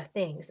whole lot of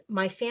things.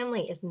 My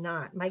family is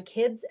not. My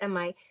kids and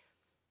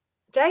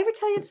did I ever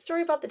tell you the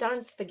story about the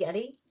darn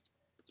spaghetti?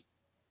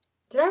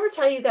 Did I ever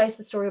tell you guys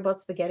the story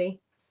about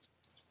spaghetti?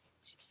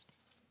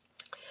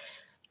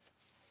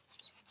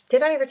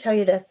 Did I ever tell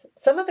you this?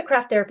 Some of the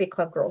Craft Therapy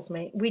Club girls,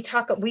 we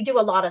do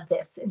a lot of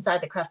this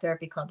inside the Craft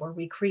Therapy Club where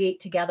we create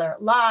together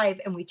live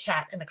and we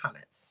chat in the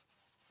comments.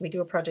 We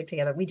do a project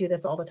together. We do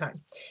this all the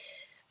time.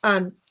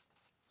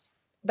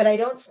 But I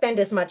don't spend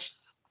as much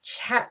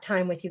chat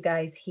time with you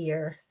guys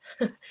here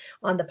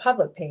on the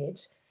public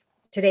page.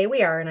 Today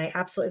we are, and I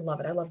absolutely love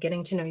it. I love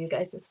getting to know you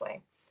guys this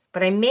way.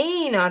 But I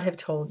may not have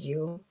told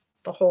you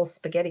the whole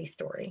spaghetti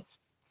story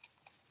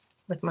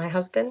with my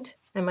husband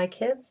and my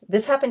kids.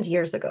 This happened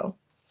years ago.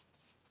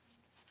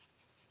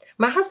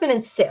 My husband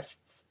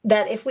insists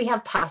that if we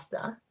have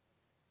pasta,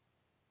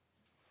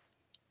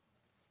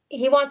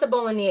 he wants a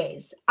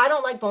bolognese. I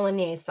don't like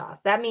bolognese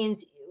sauce. That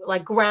means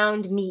like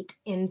ground meat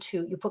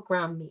you put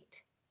ground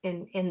meat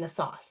in the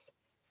sauce.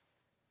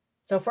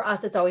 So for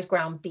us, it's always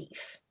ground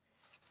beef.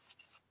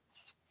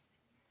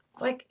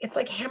 It's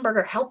like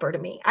hamburger helper to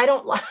me. I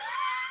don't like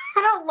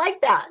I don't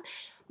like that.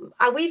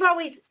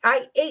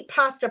 I ate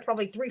pasta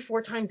probably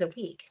 3-4 times a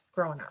week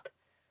growing up.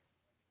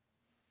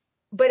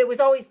 But it was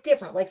always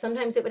different. Like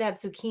sometimes it would have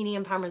zucchini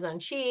and Parmesan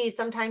cheese.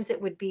 Sometimes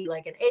it would be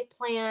like an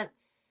eggplant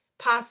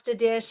pasta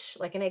dish,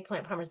 like an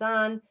eggplant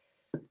Parmesan.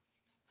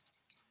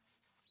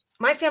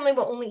 My family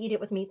will only eat it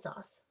with meat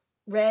sauce.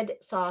 Red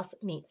sauce,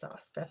 meat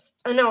sauce.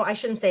 No, I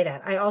shouldn't say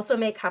that. I also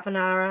make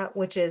carbonara,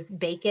 which is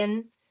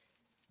bacon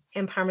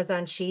and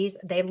Parmesan cheese.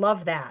 They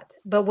love that.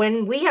 But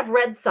when we have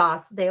red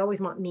sauce, they always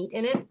want meat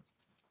in it.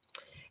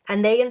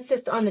 And they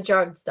insist on the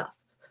jarred stuff.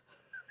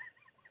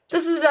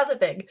 This is another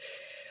thing.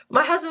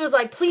 My husband was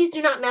like, please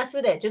do not mess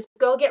with it. Just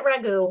go get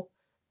ragu,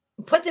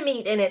 put the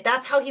meat in it.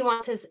 That's how he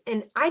wants his.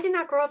 And I did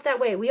not grow up that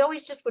way. We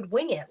always just would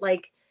wing it.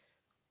 Like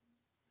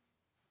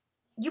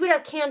you would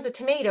have cans of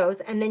tomatoes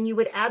and then you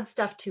would add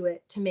stuff to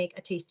it to make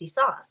a tasty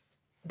sauce.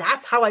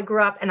 That's how I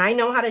grew up. And I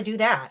know how to do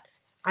that.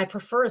 I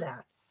prefer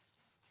that.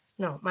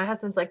 No, my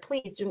husband's like,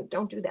 please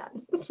don't do that.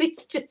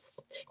 Please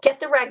just get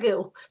the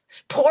ragu,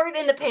 pour it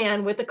in the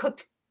pan with the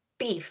cooked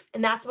beef.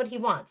 And that's what he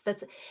wants.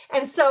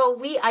 And so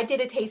I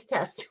did a taste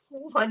test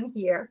one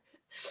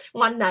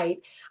night.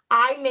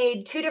 I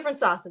made 2 different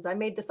sauces. I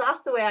made the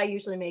sauce the way I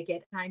usually make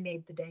it, and I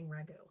made the dang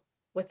ragu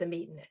with the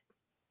meat in it.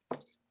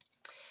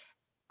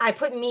 I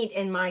put meat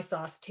in my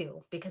sauce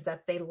too, because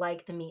they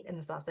like the meat in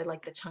the sauce. They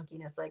like the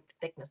chunkiness, like the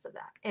thickness of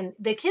that. And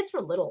the kids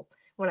were little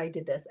when I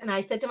did this. And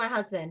I said to my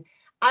husband,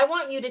 I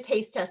want you to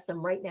taste test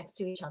them right next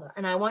to each other.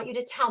 And I want you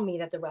to tell me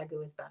that the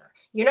ragu is better.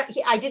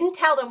 I didn't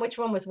tell them which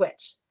one was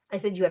which. I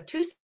said, you have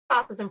 2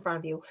 sauces in front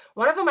of you.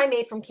 One of them I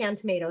made from canned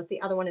tomatoes.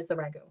 The other one is the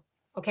ragu.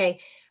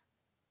 Okay.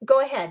 Go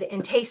ahead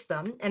and taste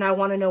them. And I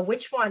want to know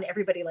which one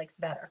everybody likes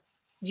better.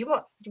 Do you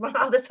want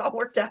how this all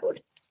worked out?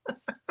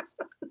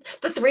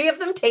 The 3 of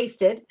them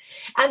tasted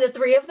and the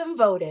 3 of them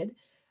voted.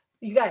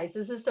 You guys,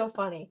 this is so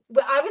funny.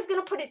 But I was going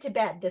to put it to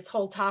bed, this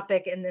whole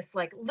topic, and this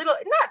like we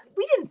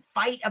didn't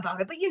fight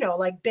about it, but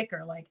like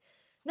bicker, like,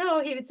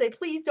 no, he would say,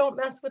 please don't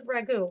mess with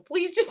ragu.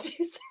 Please just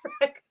use the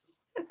ragu.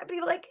 And I'd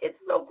be like,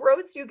 it's so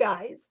gross, you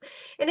guys.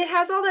 And it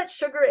has all that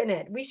sugar in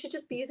it. We should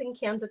just be using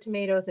cans of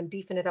tomatoes and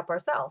beefing it up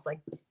ourselves, like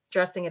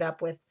dressing it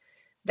up with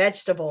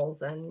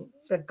vegetables and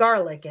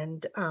garlic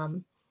and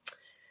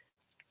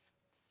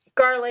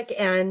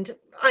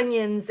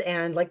onions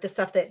and like the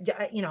stuff that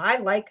I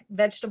like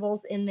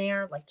vegetables in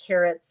there, like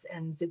carrots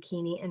and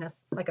zucchini in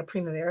a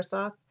primavera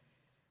sauce.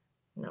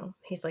 No,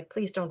 he's like,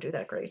 please don't do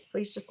that, Grace.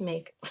 Please just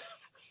make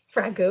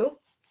ragu.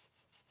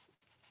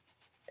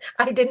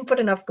 I didn't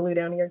put enough glue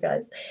down here,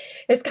 guys.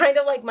 It's kind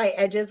of like my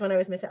edges when I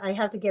was missing. I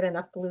have to get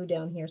enough glue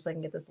down here so I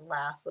can get this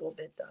last little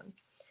bit done.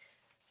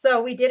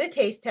 So we did a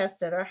taste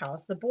test at our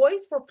house. My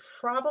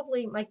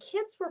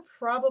kids were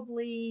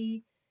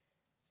probably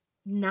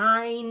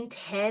 9,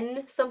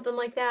 10, something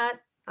like that.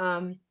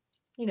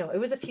 It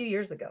was a few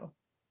years ago.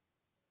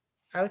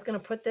 I was going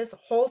to put this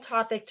whole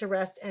topic to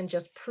rest and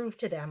just prove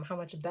to them how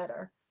much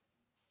better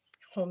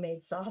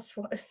homemade sauce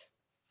was.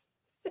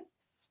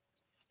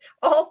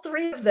 All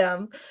three of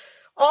them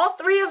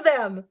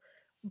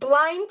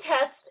blind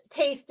test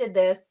tasted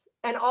this,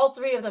 and all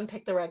 3 of them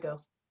picked the ragu.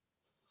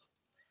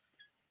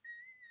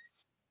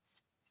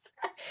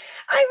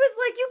 I was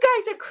like, you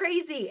guys are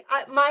crazy.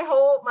 My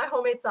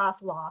homemade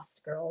sauce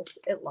lost, girls.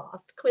 It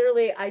lost.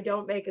 Clearly, I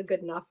don't make a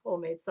good enough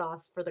homemade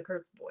sauce for the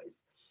Kurtz boys.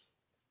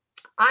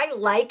 I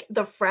like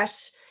the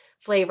fresh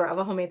flavor of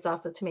a homemade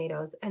sauce with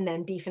tomatoes and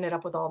then beefing it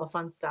up with all the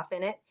fun stuff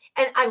in it.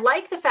 And I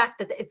like the fact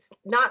that it's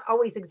not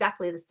always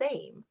exactly the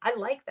same. I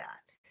like that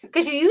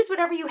because you use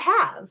whatever you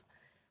have,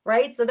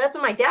 right? So that's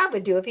what my dad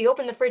would do. If he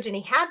opened the fridge and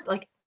he had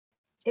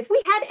if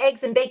we had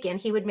eggs and bacon,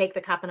 he would make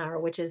the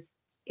carbonara,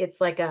 it's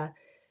like a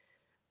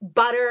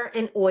butter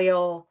and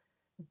oil,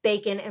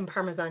 bacon and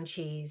Parmesan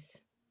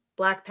cheese,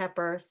 black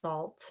pepper,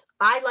 salt.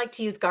 I like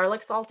to use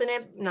garlic salt in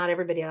it. Not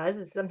everybody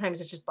does.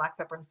 Sometimes it's just black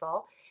pepper and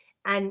salt.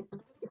 And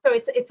so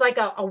it's like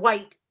a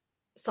white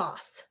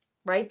sauce,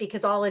 right?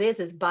 Because all it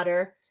is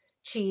butter,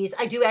 cheese.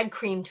 I do add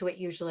cream to it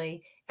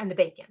usually, and the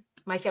bacon.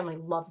 My family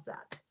loves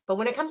that. But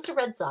when it comes to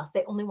red sauce,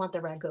 they only want the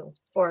ragu,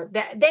 or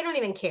they don't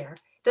even care.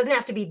 It doesn't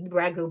have to be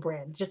ragu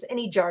brand. Just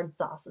any jarred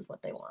sauce is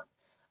what they want.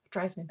 It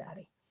drives me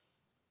batty.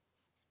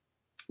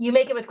 You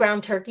make it with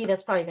ground turkey.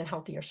 That's probably even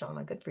healthier,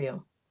 Shauna. Good for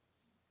you.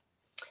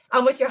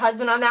 I'm with your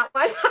husband on that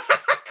one.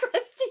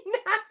 Christina,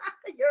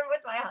 you're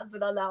with my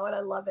husband on that one. I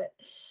love it.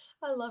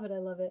 I love it. I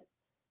love it.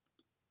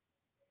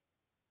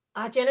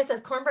 Jenna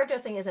says cornbread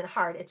dressing isn't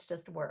hard. It's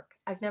just work.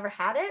 I've never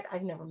had it.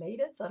 I've never made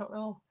it. So I don't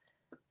know.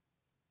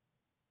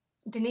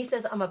 Denise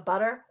says, I'm a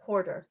butter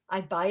hoarder.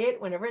 I buy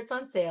it whenever it's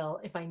on sale,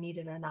 if I need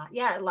it or not.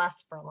 Yeah, it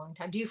lasts for a long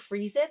time. Do you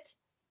freeze it?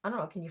 I don't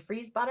know. Can you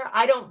freeze butter?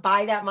 I don't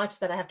buy that much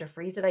that I have to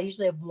freeze it. I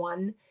usually have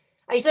one.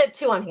 I usually have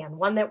two on hand.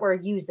 One that we're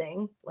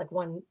using, like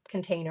one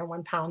container,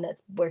 1 pound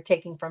that's we're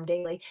taking from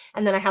daily.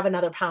 And then I have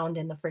another pound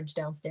in the fridge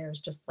downstairs,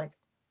 just like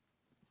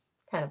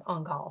kind of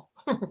on call,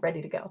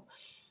 ready to go.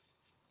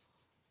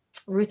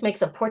 Ruth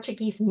makes a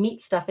Portuguese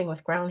meat stuffing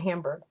with ground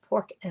Hamburg,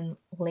 pork, and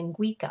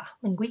linguica.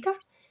 Linguica?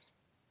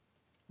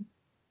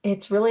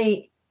 It's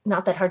really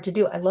not that hard to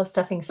do. I love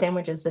stuffing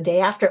sandwiches the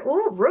day after.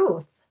 Ooh,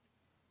 Ruth.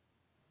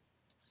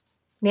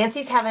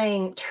 Nancy's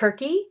having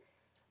turkey,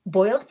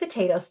 boiled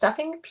potatoes,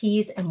 stuffing,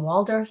 peas, and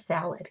Waldorf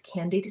salad,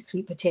 candied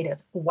sweet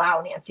potatoes.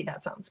 Wow, Nancy,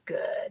 that sounds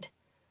good.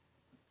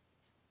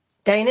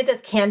 Diana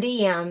does candy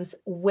yams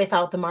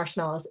without the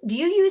marshmallows. Do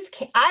you use,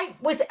 I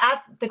was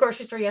at the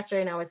grocery store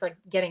yesterday and I was like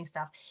getting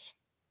stuff.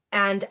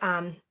 And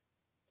I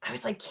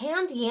was like,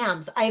 canned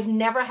yams. I've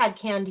never had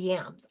canned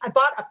yams. I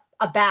bought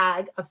a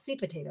bag of sweet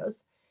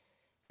potatoes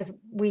because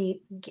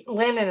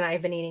Landon and I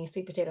have been eating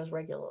sweet potatoes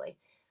regularly.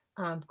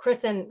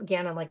 Chris and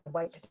Gannon like the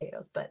white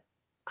potatoes, but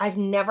I've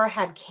never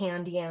had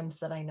canned yams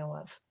that I know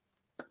of.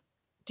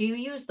 Do you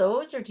use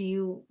those, or do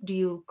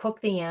you cook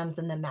the yams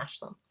and then mash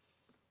them?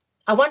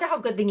 I wonder how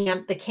good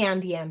the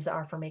canned yams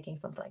are for making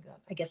something like that.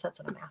 I guess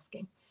that's what I'm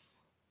asking.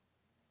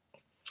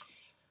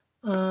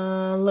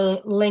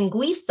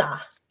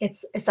 Linguiça. It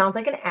sounds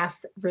like an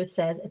S. Ruth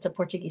says it's a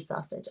Portuguese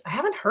sausage. I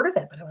haven't heard of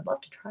it, but I would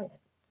love to try it.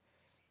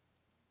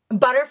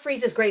 Butter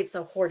freeze is great,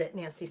 so hoard it,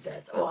 Nancy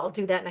says. Oh, I'll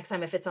do that next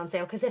time if it's on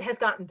sale, because it has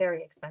gotten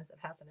very expensive,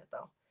 hasn't it,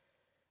 though?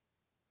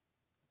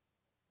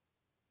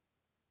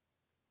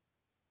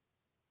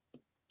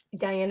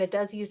 Diana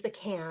does use the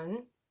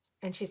can,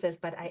 and she says,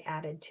 but I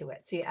added to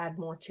it. So you add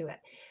more to it.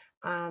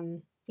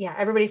 Yeah,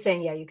 everybody's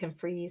saying, yeah, you can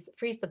freeze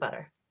the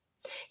butter.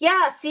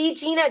 Yeah, see,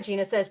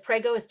 Gina says,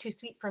 Prego is too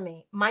sweet for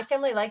me. My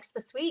family likes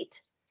the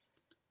sweet.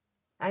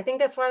 I think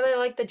that's why they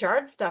like the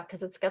jarred stuff,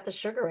 because it's got the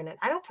sugar in it.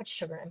 I don't put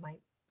sugar in my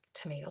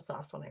tomato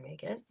sauce when I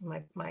make it.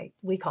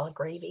 We call it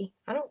gravy.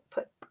 I don't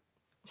put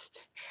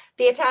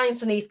the Italians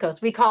from the East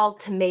Coast, we call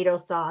tomato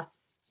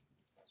sauce,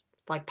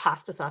 like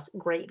pasta sauce,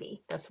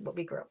 gravy. That's what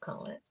we grew up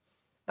calling it.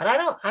 But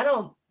I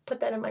don't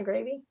put that in my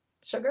gravy,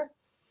 sugar.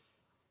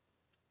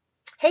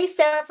 Hey,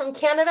 Sarah from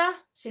Canada.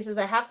 She says,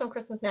 I have some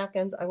Christmas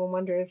napkins. I will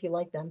wonder if you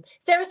like them.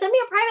 Sarah, send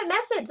me a private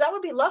message. That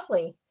would be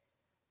lovely.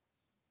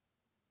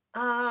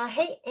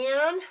 Hey,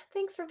 Anne,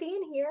 thanks for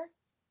being here.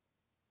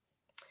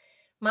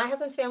 My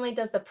husband's family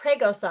does the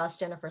Prego sauce,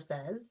 Jennifer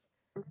says.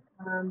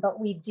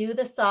 But we do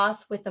the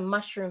sauce with the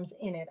mushrooms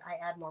in it.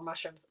 I add more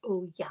mushrooms.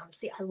 Oh, yeah.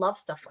 See, I love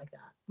stuff like that.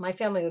 My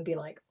family would be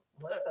like,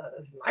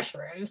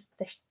 mushrooms?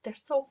 They're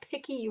so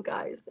picky, you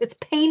guys. It's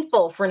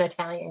painful for an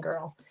Italian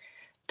girl.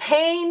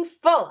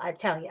 Painful, I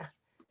tell you.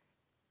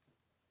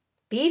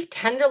 Beef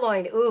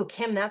tenderloin. Ooh,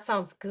 Kim, that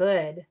sounds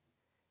good.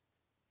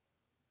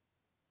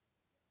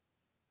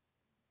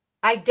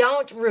 I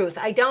don't, Ruth.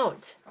 I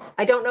don't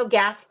know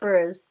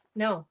Gasper's.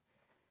 No.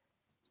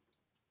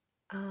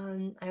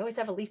 I always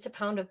have at least a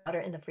pound of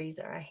butter in the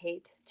freezer. I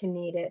hate to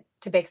need it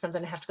to bake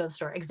something. I have to go to the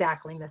store.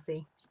 Exactly,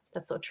 Missy.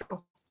 That's so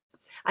true.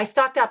 I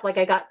stocked up. Like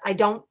I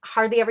don't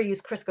hardly ever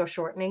use Crisco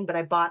shortening, but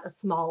I bought the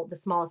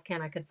smallest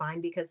can I could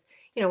find, because,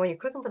 when you're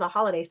cooking for the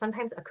holidays,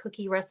 sometimes a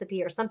cookie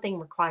recipe or something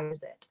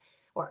requires it,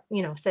 or,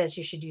 says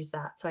you should use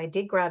that. So I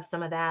did grab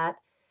some of that.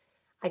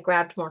 I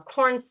grabbed more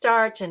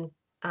cornstarch, and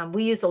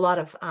we use a lot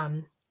of,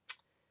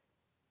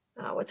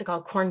 what's it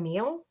called?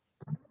 Cornmeal.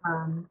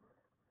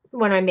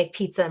 When I make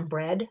pizza and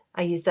bread,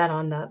 I use that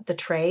on the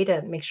tray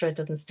to make sure it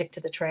doesn't stick to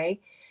the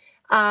tray.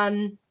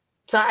 So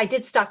I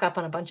did stock up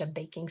on a bunch of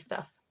baking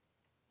stuff.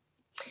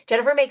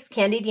 Jennifer makes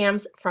candied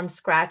yams from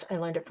scratch. I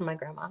learned it from my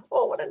grandma.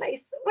 Oh, what a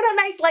nice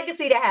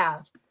legacy to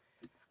have.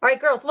 All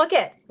right, girls, look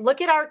at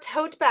our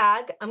tote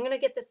bag. I'm going to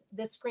get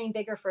this screen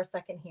bigger for a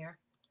second here.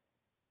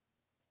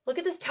 Look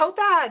at this tote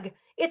bag.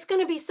 It's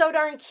going to be so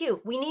darn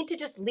cute. We need to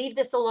just leave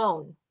this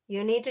alone.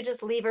 You need to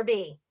just leave her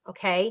be,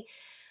 okay?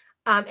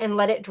 And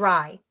let it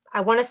dry. I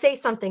want to say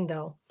something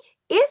though.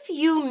 If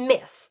you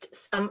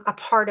missed a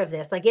part of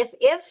this, like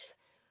if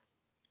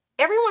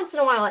every once in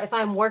a while, if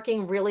I'm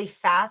working really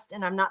fast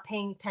and I'm not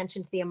paying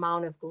attention to the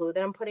amount of glue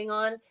that I'm putting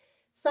on,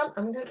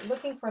 I'm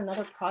looking for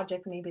another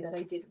project maybe that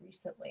I did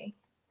recently.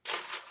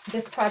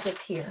 This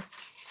project here.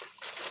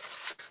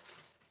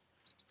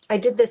 I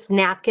did this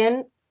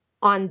napkin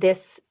on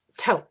this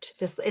tote.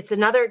 It's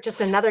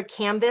just another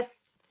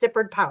canvas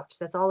zippered pouch.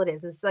 That's all it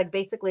is. It's like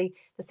basically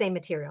the same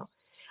material.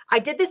 I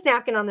did this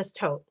napkin on this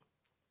tote,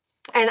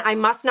 and I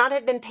must not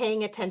have been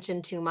paying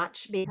attention too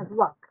much, because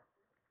look,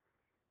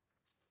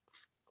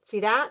 see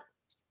that?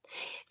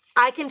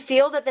 I can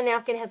feel that the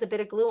napkin has a bit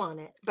of glue on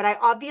it, but I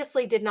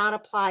obviously did not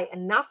apply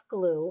enough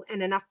glue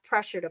and enough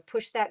pressure to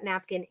push that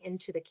napkin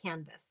into the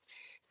canvas.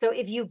 So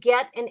if you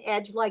get an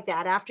edge like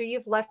that after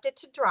you've left it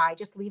to dry,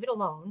 just leave it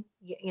alone.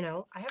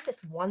 I have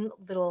this one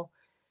little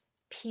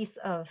piece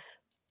of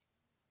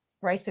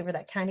rice paper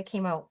that kind of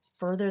came out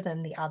further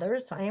than the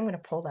others, so I am going to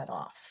pull that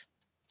off.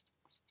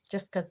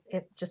 just because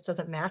it just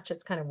doesn't match.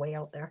 It's kind of way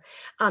out there.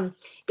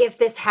 If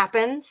this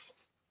happens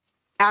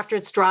after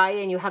it's dry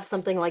and you have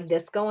something like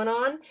this going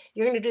on,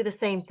 you're going to do the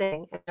same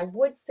thing. And I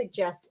would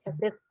suggest in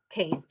this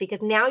case,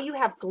 because now you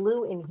have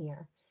glue in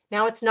here.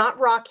 Now it's not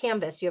raw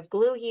canvas. You have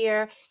glue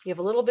here. You have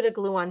a little bit of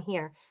glue on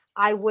here.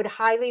 I would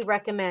highly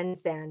recommend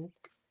then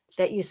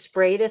that you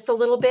spray this a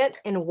little bit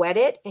and wet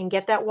it and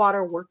get that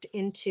water worked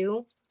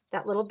into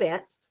that little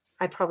bit.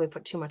 I probably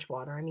put too much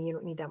water. I mean, you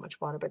don't need that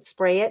much water, but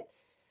spray it.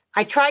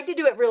 I tried to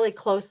do it really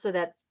close so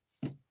that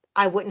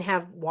I wouldn't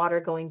have water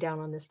going down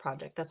on this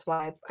project. That's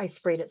why I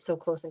sprayed it so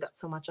close and got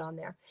so much on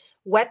there.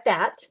 Wet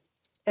that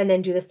and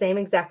then do the same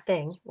exact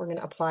thing. We're going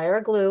to apply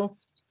our glue.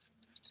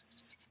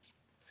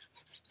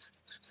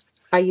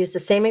 I used the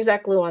same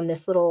exact glue on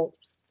this little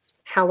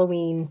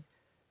Halloween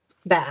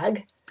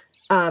bag.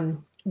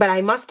 But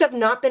I must have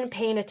not been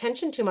paying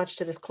attention too much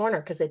to this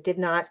corner because it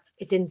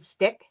didn't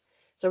stick.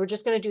 So we're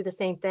just going to do the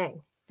same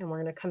thing. And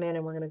we're going to come in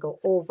and we're going to go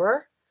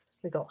over.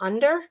 We go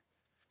under,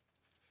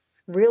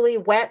 really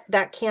wet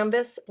that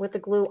canvas with the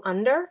glue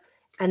under,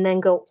 and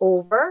then go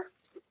over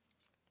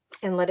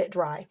and let it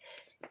dry.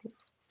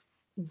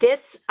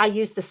 This, I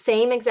use the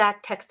same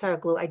exact textile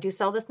glue. I do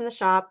sell this in the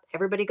shop.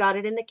 Everybody got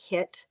it in the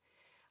kit.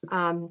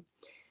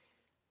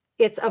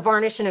 It's a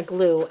varnish and a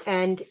glue,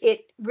 and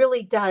it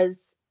really does,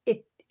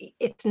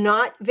 it's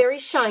not very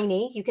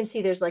shiny. You can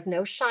see there's like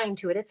no shine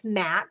to it. It's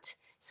matte.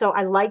 So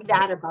I like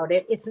that about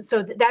it.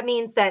 That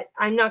means that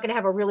I'm not going to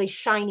have a really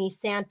shiny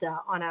Santa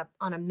on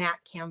a matte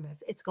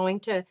canvas. It's going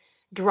to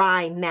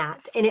dry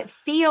matte, and it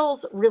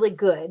feels really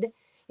good.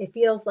 It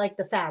feels like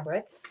the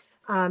fabric,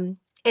 and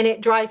it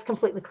dries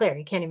completely clear.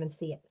 You can't even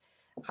see it.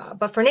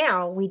 But for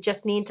now, we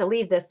just need to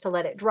leave this to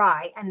let it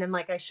dry. And then,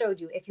 like I showed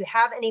you, if you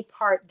have any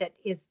part that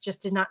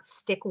did not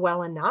stick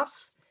well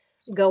enough,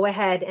 go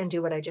ahead and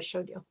do what I just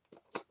showed you.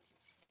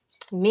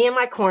 Me and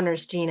my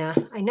corners, Gina.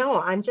 I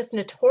know, I'm just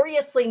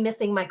notoriously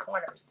missing my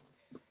corners.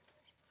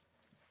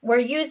 We're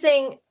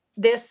using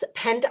this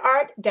Pent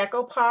Art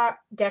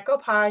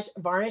decoupage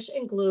varnish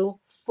and glue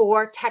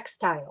for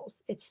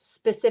textiles. It's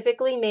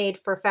specifically made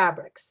for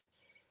fabrics.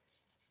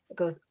 It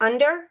goes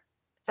under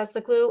as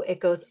the glue.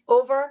 It goes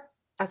over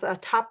as a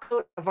top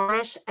coat of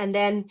varnish, and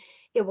then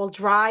it will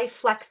dry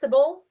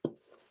flexible.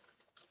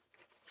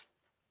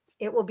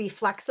 It will be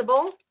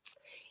flexible,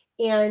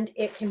 and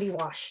it can be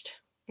washed.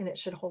 And it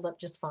should hold up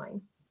just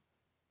fine.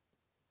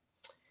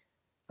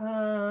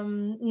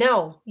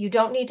 No, you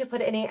don't need to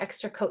put any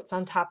extra coats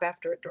on top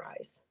after it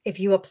dries. If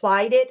you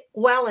applied it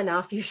well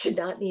enough, you should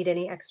not need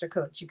any extra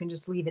coats. You can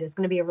just leave it. It's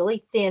going to be a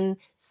really thin,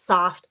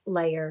 soft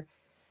layer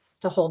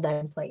to hold that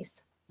in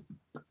place.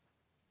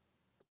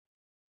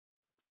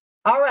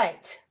 All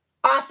right.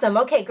 Awesome.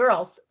 Okay,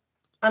 girls,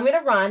 I'm going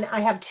to run.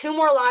 I have 2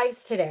 more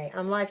lives today.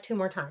 I'm live 2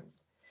 more times.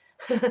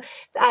 I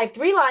have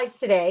 3 lives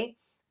today.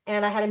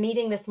 And I had a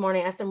meeting this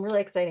morning. I have some really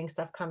exciting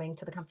stuff coming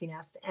to the Comfy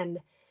Nest. And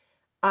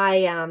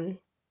I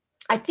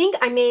think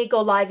I may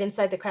go live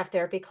inside the Craft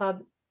Therapy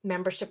Club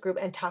membership group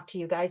and talk to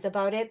you guys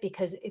about it,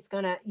 because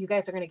you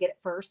guys are going to get it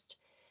first.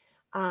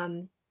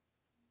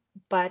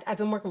 But I've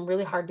been working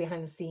really hard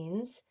behind the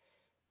scenes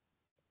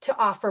to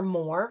offer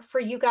more for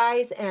you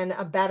guys and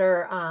a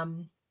better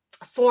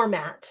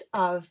format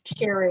of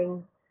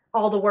sharing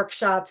all the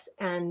workshops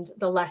and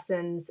the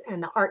lessons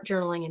and the art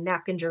journaling and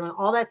napkin journaling.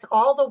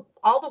 All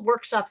the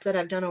workshops that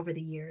I've done over the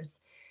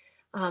years.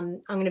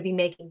 I'm going to be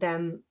making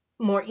them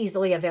more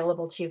easily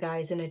available to you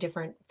guys in a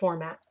different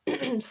format.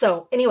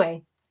 So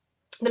anyway,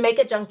 the Make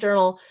a Junk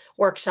Journal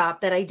workshop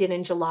that I did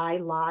in July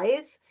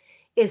live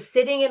is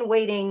sitting and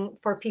waiting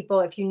for people.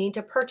 If you need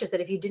to purchase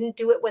it, if you didn't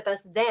do it with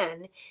us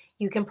then,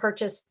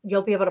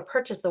 you'll be able to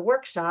purchase the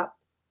workshop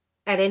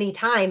at any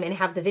time and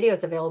have the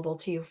videos available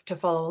to you to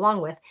follow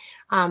along with.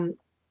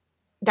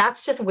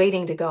 That's just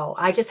waiting to go.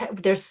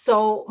 There's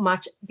so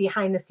much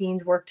behind the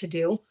scenes work to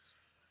do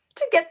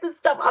to get this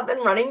stuff up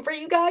and running for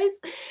you guys.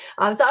 So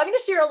I'm going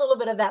to share a little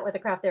bit of that with the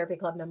Craft Therapy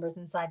Club members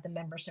inside the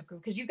membership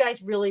group, because you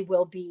guys really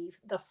will be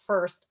the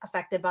first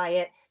affected by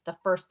it, the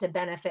first to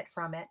benefit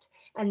from it.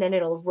 And then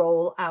it'll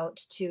roll out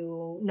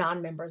to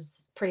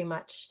non-members pretty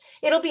much.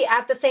 It'll be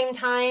at the same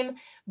time,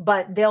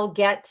 but they'll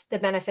get the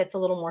benefits a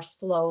little more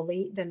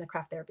slowly than the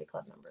Craft Therapy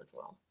Club members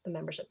will, the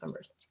membership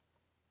members.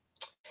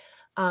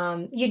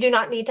 You do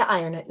not need to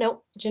iron it.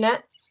 Nope,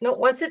 Jeanette. Nope.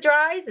 Once it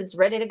dries, it's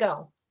ready to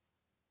go.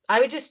 I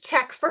would just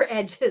check for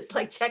edges,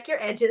 like check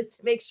your edges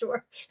to make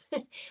sure,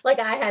 like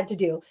I had to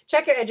do,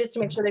 check your edges to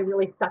make sure they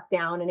really stuck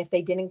down. And if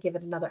they didn't, give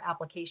it another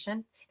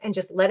application and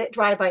just let it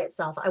dry by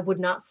itself. I would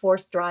not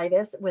force dry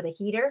this with a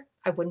heater.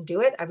 I wouldn't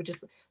do it. I would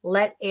just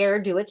let air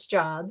do its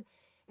job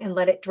and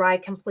let it dry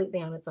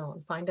completely on its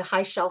own. Find a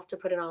high shelf to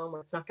put it on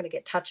where it's not going to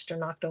get touched or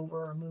knocked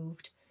over or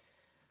moved.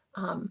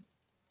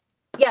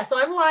 Yeah,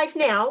 so I'm live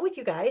now with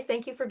you guys.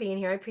 Thank you for being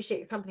here. I appreciate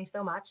your company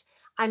so much.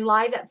 I'm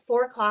live at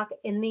 4 o'clock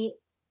in the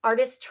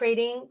Artist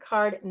Trading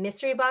Card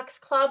Mystery Box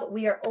Club.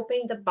 We are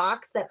opening the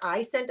box that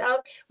I sent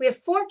out. We have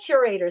 4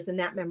 curators in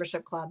that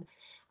membership club.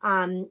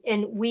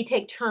 And we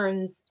take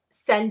turns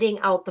sending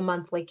out the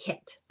monthly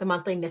kit, the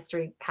monthly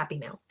mystery happy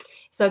mail.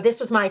 So this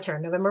was my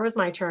turn. November was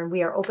my turn.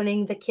 We are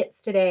opening the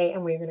kits today,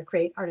 and we're going to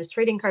create artist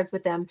trading cards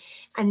with them.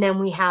 And then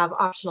we have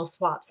optional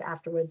swaps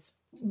afterwards,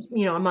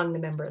 you know, among the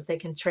members. They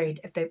can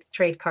trade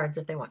cards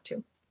if they want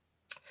to.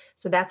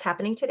 So that's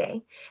happening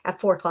today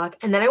at 4 o'clock.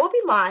 And then I will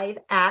be live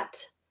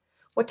at,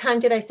 what time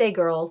did I say,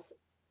 girls?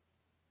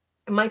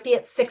 It might be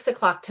at 6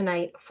 o'clock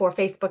tonight for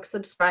Facebook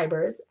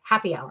subscribers,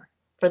 happy hour.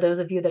 For those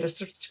of you that are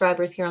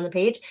subscribers here on the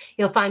page,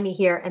 you'll find me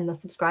here in the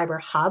subscriber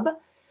hub.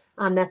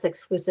 That's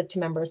exclusive to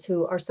members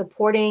who are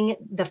supporting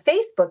the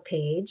Facebook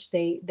page.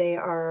 They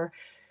are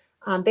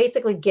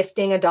basically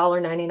gifting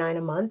 $1.99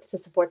 a month to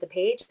support the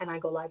page, and I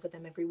go live with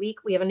them every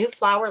week. We have a new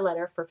flower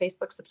letter for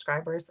Facebook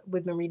subscribers.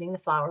 We've been reading the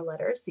flower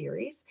letter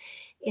series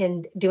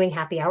and doing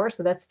happy hour.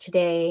 So that's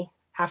today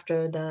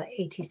after the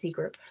ATC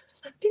group.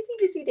 It's a busy,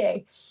 busy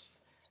day.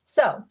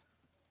 So,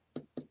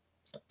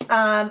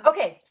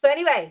 okay. So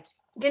anyway,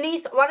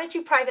 Denise, why don't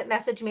you private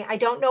message me? I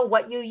don't know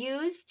what you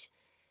used.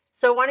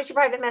 So why don't you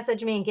private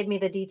message me and give me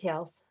the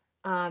details?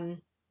 And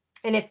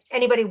if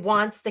anybody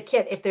wants the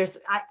kit, if there's,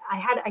 I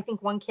had, I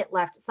think, one kit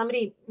left.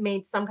 Somebody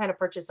made some kind of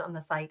purchase on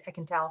the site. I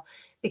can tell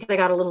because I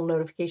got a little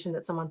notification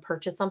that someone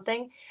purchased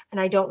something, and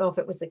I don't know if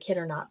it was the kit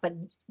or not, but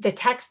the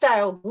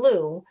textile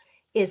glue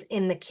is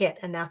in the kit,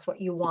 and that's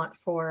what you want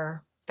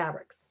for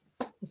fabrics.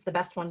 It's the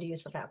best one to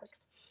use for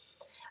fabrics.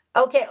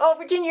 Okay. Oh,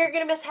 Virginia, you're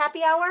going to miss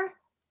happy hour?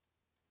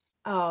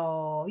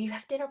 Oh, you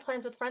have dinner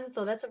plans with friends,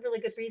 though. That's a really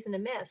good reason to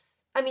miss.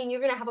 I mean,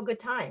 you're going to have a good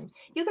time.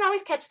 You can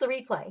always catch the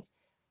replay.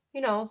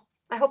 You know,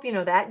 I hope you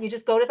know that. You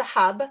just go to the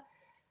hub.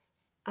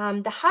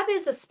 The hub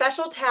is a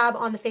special tab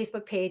on the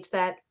Facebook page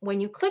that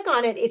when you click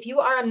on it, if you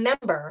are a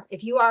member,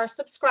 if you are a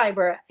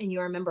subscriber and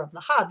you're a member of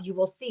the hub, you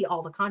will see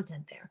all the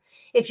content there.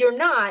 If you're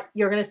not,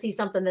 you're going to see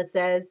something that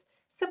says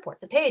support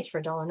the page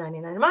for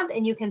 $1.99 a month,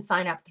 and you can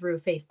sign up through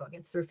Facebook.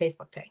 It's through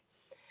Facebook Pay.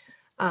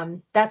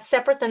 That's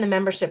separate than the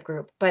membership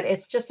group, but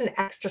it's just an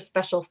extra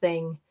special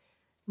thing.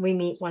 We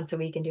meet once a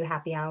week and do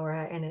happy hour,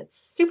 and it's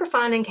super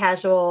fun and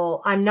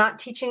casual. I'm not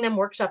teaching them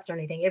workshops or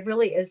anything. It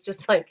really is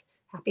just like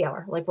happy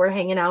hour. Like we're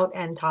hanging out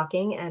and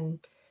talking, and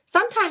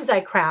sometimes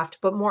I craft,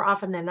 but more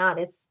often than not,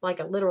 it's like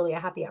literally a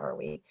happy hour.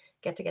 We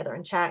get together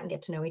and chat and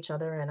get to know each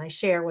other, and I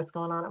share what's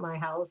going on at my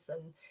house,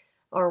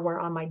 or we're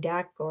on my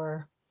deck,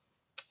 or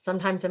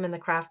sometimes I'm in the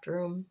craft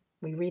room.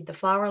 We read the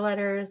flower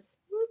letters.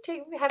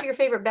 Have your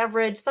favorite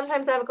beverage.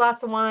 Sometimes I have a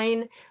glass of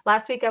wine.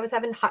 Last week I was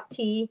having hot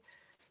tea.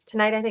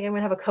 Tonight I think I'm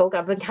going to have a Coke.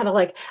 I've been kind of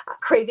like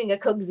craving a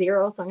Coke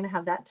Zero, so I'm going to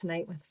have that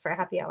tonight for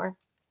happy hour.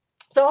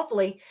 So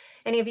hopefully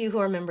any of you who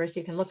are members,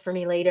 you can look for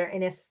me later.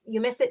 And if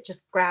you miss it,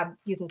 just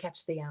you can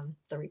catch the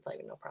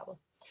replay, no problem.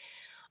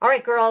 All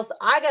right, girls,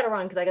 I got to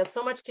run because I got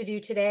so much to do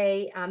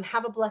today.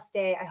 Have a blessed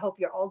day. I hope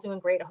you're all doing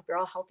great. I hope you're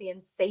all healthy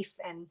and safe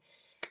and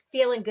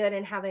feeling good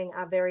and having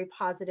a very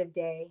positive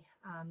day.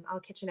 I'll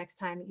catch you next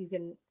time. You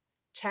can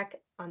check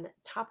on the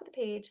top of the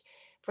page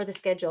for the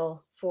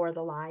schedule for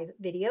the live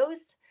videos.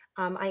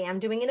 I am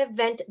doing an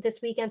event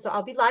this weekend, so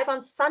I'll be live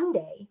on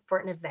Sunday for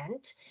an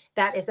event.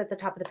 That is at the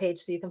top of the page,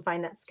 so you can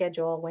find that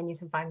schedule when you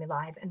can find me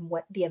live and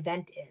what the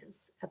event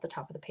is at the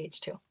top of the page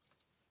too.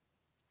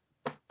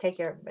 Take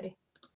care, everybody.